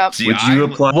 Yep. See, would you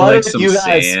apply like some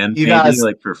sand, maybe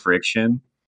like for friction?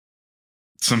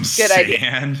 Some good sand.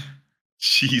 Idea.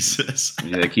 Jesus.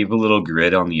 Yeah, keep a little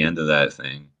grit on the end of that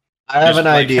thing. I have an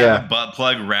idea. Have a butt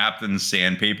plug wrapped in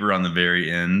sandpaper on the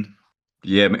very end.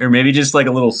 Yeah, or maybe just like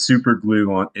a little super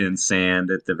glue in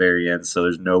sand at the very end, so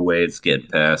there's no way it's getting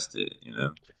past it. You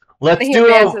know. Let's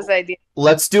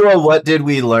do a what did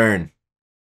we learn?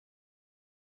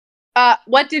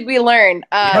 What did we learn?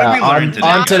 What did we learn today,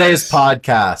 on today's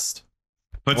podcast?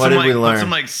 What did we learn?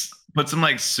 Put some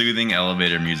soothing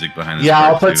elevator music behind this. Yeah,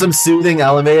 I'll put some soothing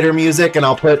elevator music, and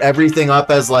I'll put everything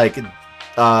up as like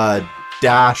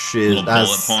dashes, little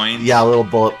bullet points. Yeah, little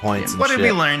bullet points. What did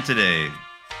we learn today?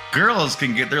 Girls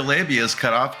can get their labias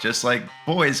cut off just like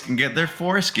boys can get their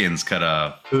foreskins cut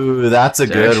off. Ooh, that's a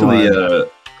good one. It's actually a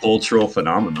cultural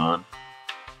phenomenon.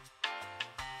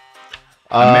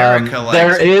 America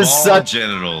likes bald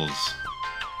genitals.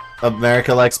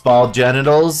 America likes bald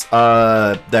genitals.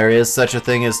 There is such a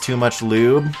thing as too much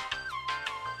lube.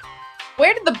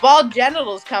 Where did the bald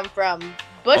genitals come from?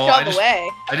 Bush all the way.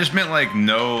 I just meant like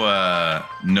no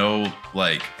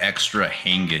like extra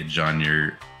hangage on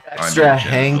your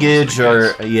hangage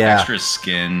or extra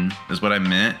skin is what I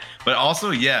meant. But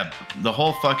also, yeah, the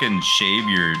whole fucking shave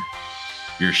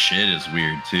your shit is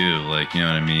weird too. Like, you know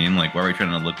what I mean? Like, why are we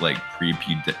trying to look like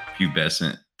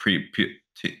pre-pubescent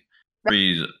pre-teens?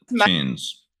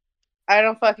 I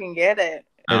don't fucking get it.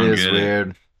 It is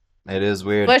weird. It is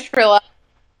weird. Bush for life,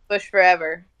 Bush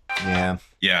forever. Yeah.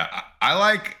 Yeah, I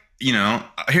like, you know,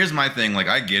 here's my thing. Like,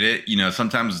 I get it. You know,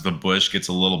 sometimes the bush gets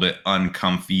a little bit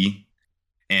uncomfy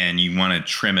and you want to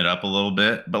trim it up a little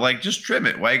bit. But, like, just trim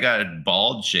it. Why you got to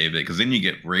bald shave it? Because then you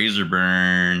get razor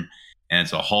burn and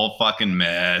it's a whole fucking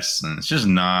mess. And it's just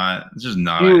not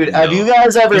Dude, ideal. have you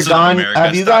guys ever gone...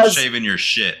 Stop shaving your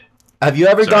shit. Have you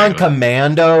ever gone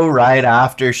commando right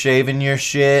after shaving your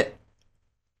shit?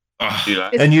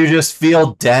 And you just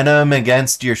feel denim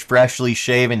against your freshly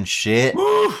shaven shit?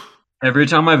 Every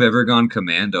time I've ever gone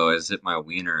commando, I zip my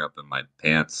wiener up in my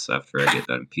pants after I get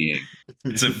done peeing.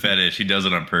 It's a fetish. He does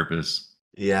it on purpose.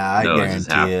 Yeah, I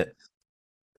guarantee it.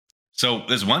 So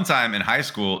this one time in high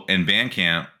school in band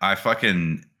camp, I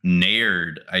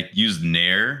used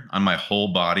Nair on my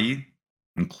whole body,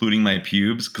 including my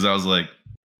pubes, because I was like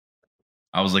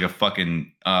a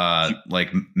fucking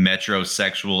like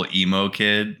metrosexual emo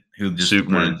kid who just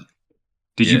wanted.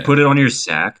 Did you put it on your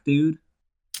sack, dude?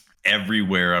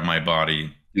 Everywhere on my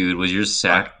body. Dude, was your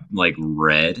sack like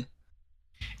red?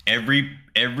 every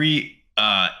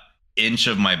inch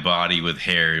of my body with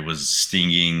hair was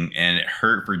stinging, and it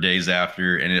hurt for days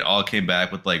after, and it all came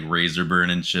back with like razor burn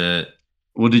and shit.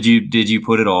 Well, did you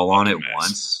put it all on at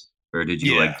once, or did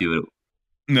you like do it?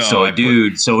 No, so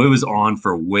so it was on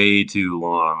for way too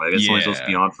long. Like it's only supposed to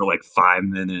be on for like 5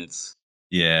 minutes.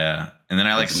 Yeah, and then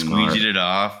I like squeegeed it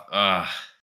off.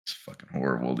 It's fucking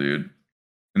horrible, dude.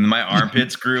 And my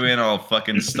armpits grew in all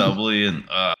fucking stubbly, and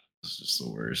it's just the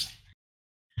worst.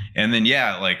 And then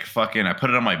like fucking, I put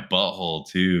it on my butthole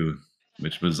too,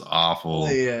 which was awful. Oh,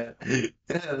 yeah.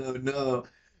 Oh no.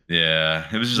 Yeah,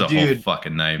 it was just a whole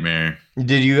fucking nightmare.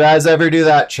 Did you guys ever do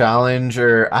that challenge?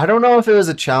 Or I don't know if it was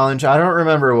a challenge. I don't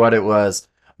remember what it was.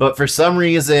 But for some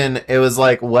reason, it was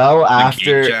like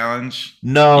after the challenge.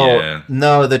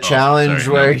 No, the challenge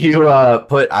where you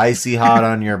put icy hot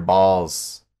on your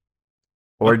balls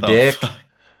or dick.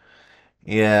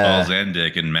 Yeah, balls and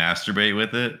dick, and masturbate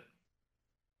with it.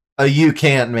 You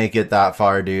can't make it that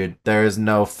far, dude. There is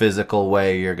no physical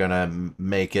way you're gonna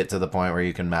make it to the point where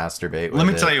you can masturbate. Let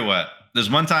me tell you what.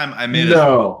 There's one time I made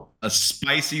a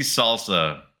spicy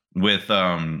salsa with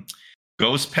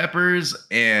ghost peppers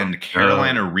and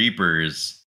Carolina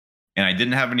Reapers, and I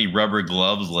didn't have any rubber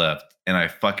gloves left, and I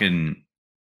fucking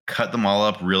cut them all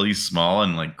up really small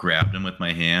and like grabbed them with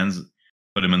my hands,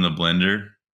 put them in the blender,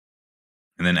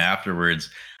 and then afterwards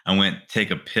I went to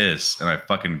take a piss, and I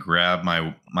fucking grabbed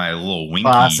my little winky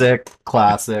classic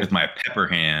with my pepper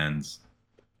hands,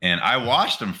 and I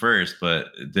washed them first,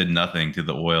 but it did nothing to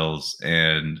the oils.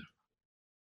 And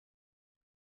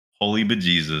holy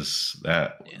bejesus,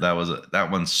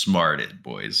 that one smarted,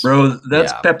 boys. Bro,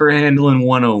 that's pepper handling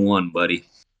 101, buddy.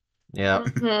 Yeah.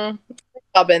 Mm-hmm. We've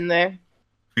all been there.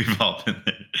 We've all been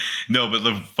there. No, but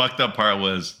the fucked up part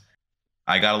was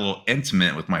I got a little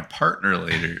intimate with my partner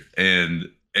later, and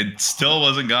it still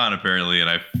wasn't gone apparently, and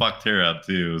I fucked her up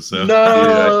too. So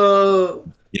no.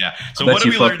 Yeah. So what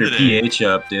did we learn today? pH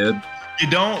up, dude. You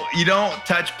don't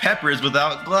touch peppers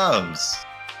without gloves.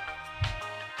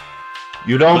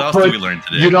 You don't what else did we learn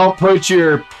today? You don't put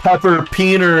your pepper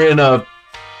peener in a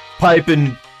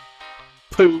piping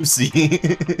pussy.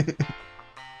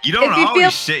 You don't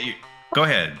always shit you. Go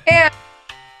ahead. And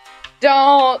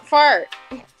don't fart.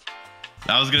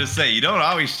 I was gonna say you don't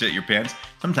always shit your pants.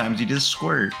 Sometimes you just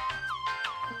squirt.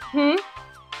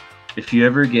 If you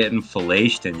ever get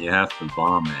inflation and you have to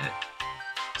vomit,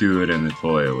 do it in the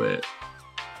toilet.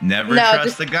 Never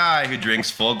trust the guy who drinks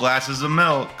full glasses of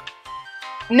milk.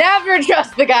 Never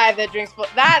trust the guy that drinks full.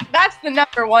 That's the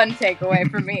number one takeaway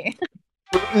for me.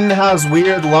 Putin has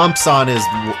weird lumps on his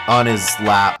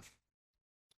lap.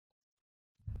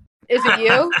 Is it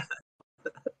you?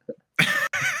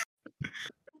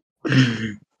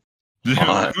 Dude,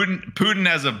 Putin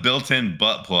has a built-in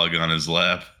butt plug on his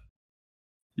lap.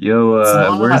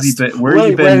 Yo, where's he been? Where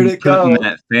you been putting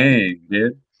that thing,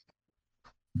 dude?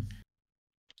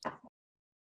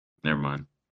 Never mind.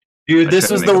 Dude, this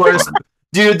was the worst.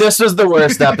 Dude, this was the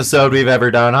worst episode we've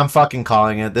ever done. I'm fucking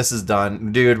calling it. This is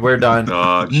done. Dude, we're done.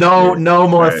 No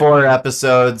more 4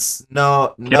 episodes.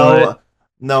 No more.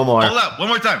 Hold up. One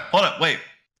more time. Hold up. Wait.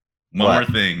 One more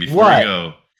thing before we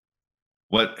go.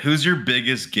 Who's your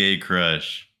biggest gay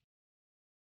crush?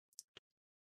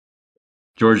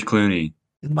 George Clooney.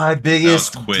 My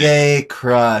biggest gay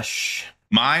crush.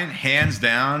 Mine, hands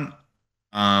down.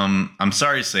 I'm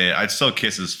sorry to say it. I'd still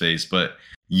kiss his face, but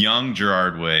young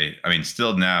Gerard Way. I mean,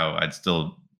 still now, I'd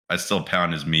still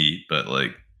pound his meat, but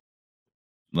like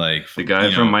the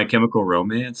guy from My Chemical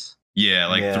Romance.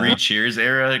 Yeah, 3 Cheers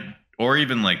era, or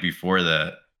even like before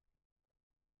that.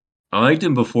 I liked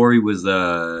him before he was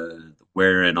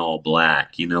wearing all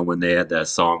black. You know, when they had that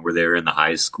song where they were in the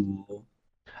high school.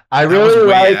 I really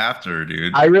like after,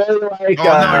 dude. I really like.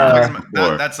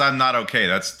 That's I'm Not Okay.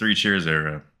 That's 3 Cheers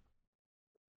era.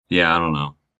 Yeah, I don't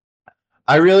know.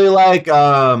 I really like.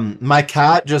 My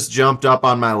cat just jumped up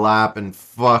on my lap and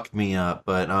fucked me up,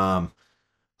 but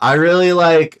I really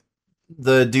like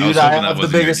the dude. I have the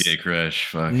biggest gay crush.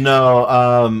 Fuck.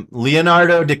 No,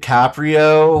 Leonardo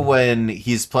DiCaprio when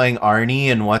he's playing Arnie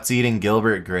in What's Eating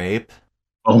Gilbert Grape.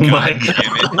 Oh my god!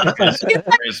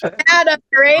 He's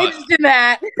underage in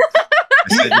that.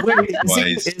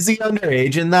 Is he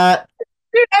underage in that?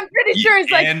 Dude, I'm pretty sure he's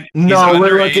like. No,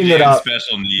 we're looking it up.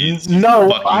 Special needs.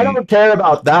 No, I don't care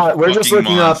about that. We're just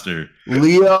looking up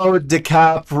Leo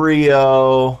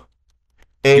DiCaprio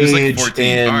age. He was like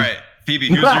 14. All right, Phoebe,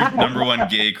 who's your number one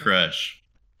gay crush?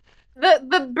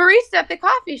 The barista at the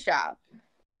coffee shop.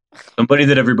 Somebody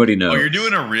that everybody knows. Oh, you're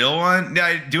doing a real one?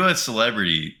 Yeah, do a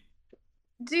celebrity.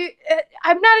 Dude,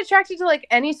 I'm not attracted to like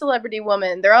any celebrity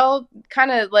woman. They're all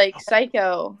kind of like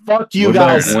psycho. Fuck you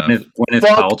guys. Gwyneth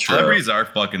Paltrow. Celebrities are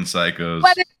fucking psychos.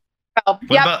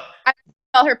 Yeah, I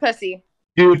tell her pussy.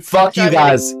 Dude, fuck you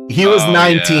guys. He was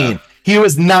 19. Yeah. He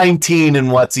was 19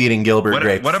 and What's Eating Gilbert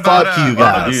Grape. Fuck you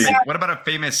guys. What about a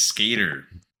famous skater?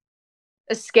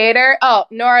 A skater? Oh,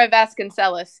 Nora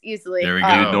Vasconcelos, easily. There we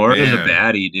go. Dude, Nora's a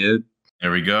baddie, dude.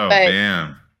 There we go.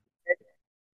 Bam.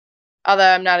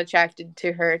 Although I'm not attracted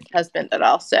to her husband at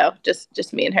all, so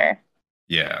just me and her.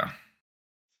 Yeah.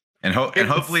 And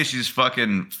hopefully she's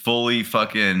fucking fully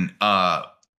fucking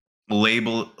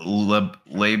labia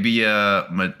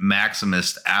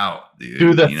maximist out, dude.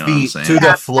 To the feet, to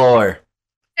the floor.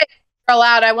 Girl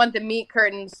out. I want the meat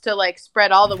curtains to like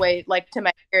spread all the way like to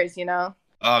my ears, you know.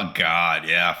 Oh God,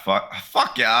 yeah.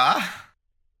 Fuck yeah.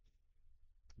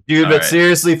 Dude, but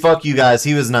seriously, fuck you guys.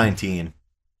 He was 19.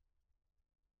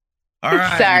 All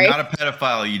right, sorry. You're not a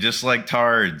pedophile. You just like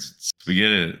tards. We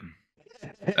get it.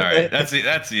 All right, that's the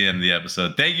end of the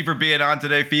episode. Thank you for being on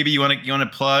today, Phoebe. You want to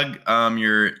plug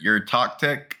your talk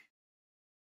tick?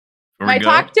 My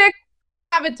talk tick?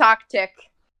 I have a talk tick.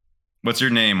 What's your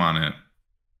name on it?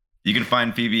 You can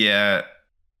find Phoebe at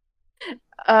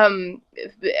Phoebes_.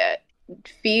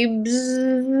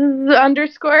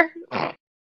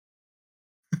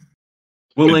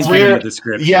 We'll link it in the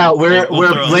description. Yeah, we're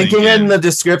linking it in the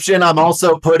description. I'm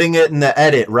also putting it in the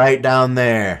edit right down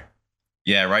there.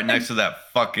 Yeah, right next to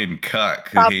that fucking cuck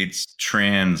who hates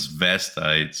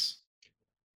transvestites.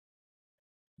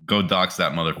 Go dox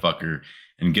that motherfucker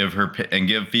and give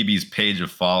Phoebe's page a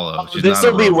follow. This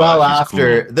will be well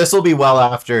after. Cool. This will be well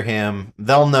after him.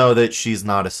 They'll know that she's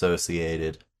not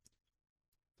associated.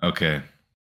 Okay.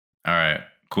 All right.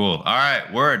 Cool. All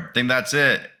right. Word. Think that's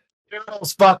it.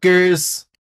 Girls, fuckers.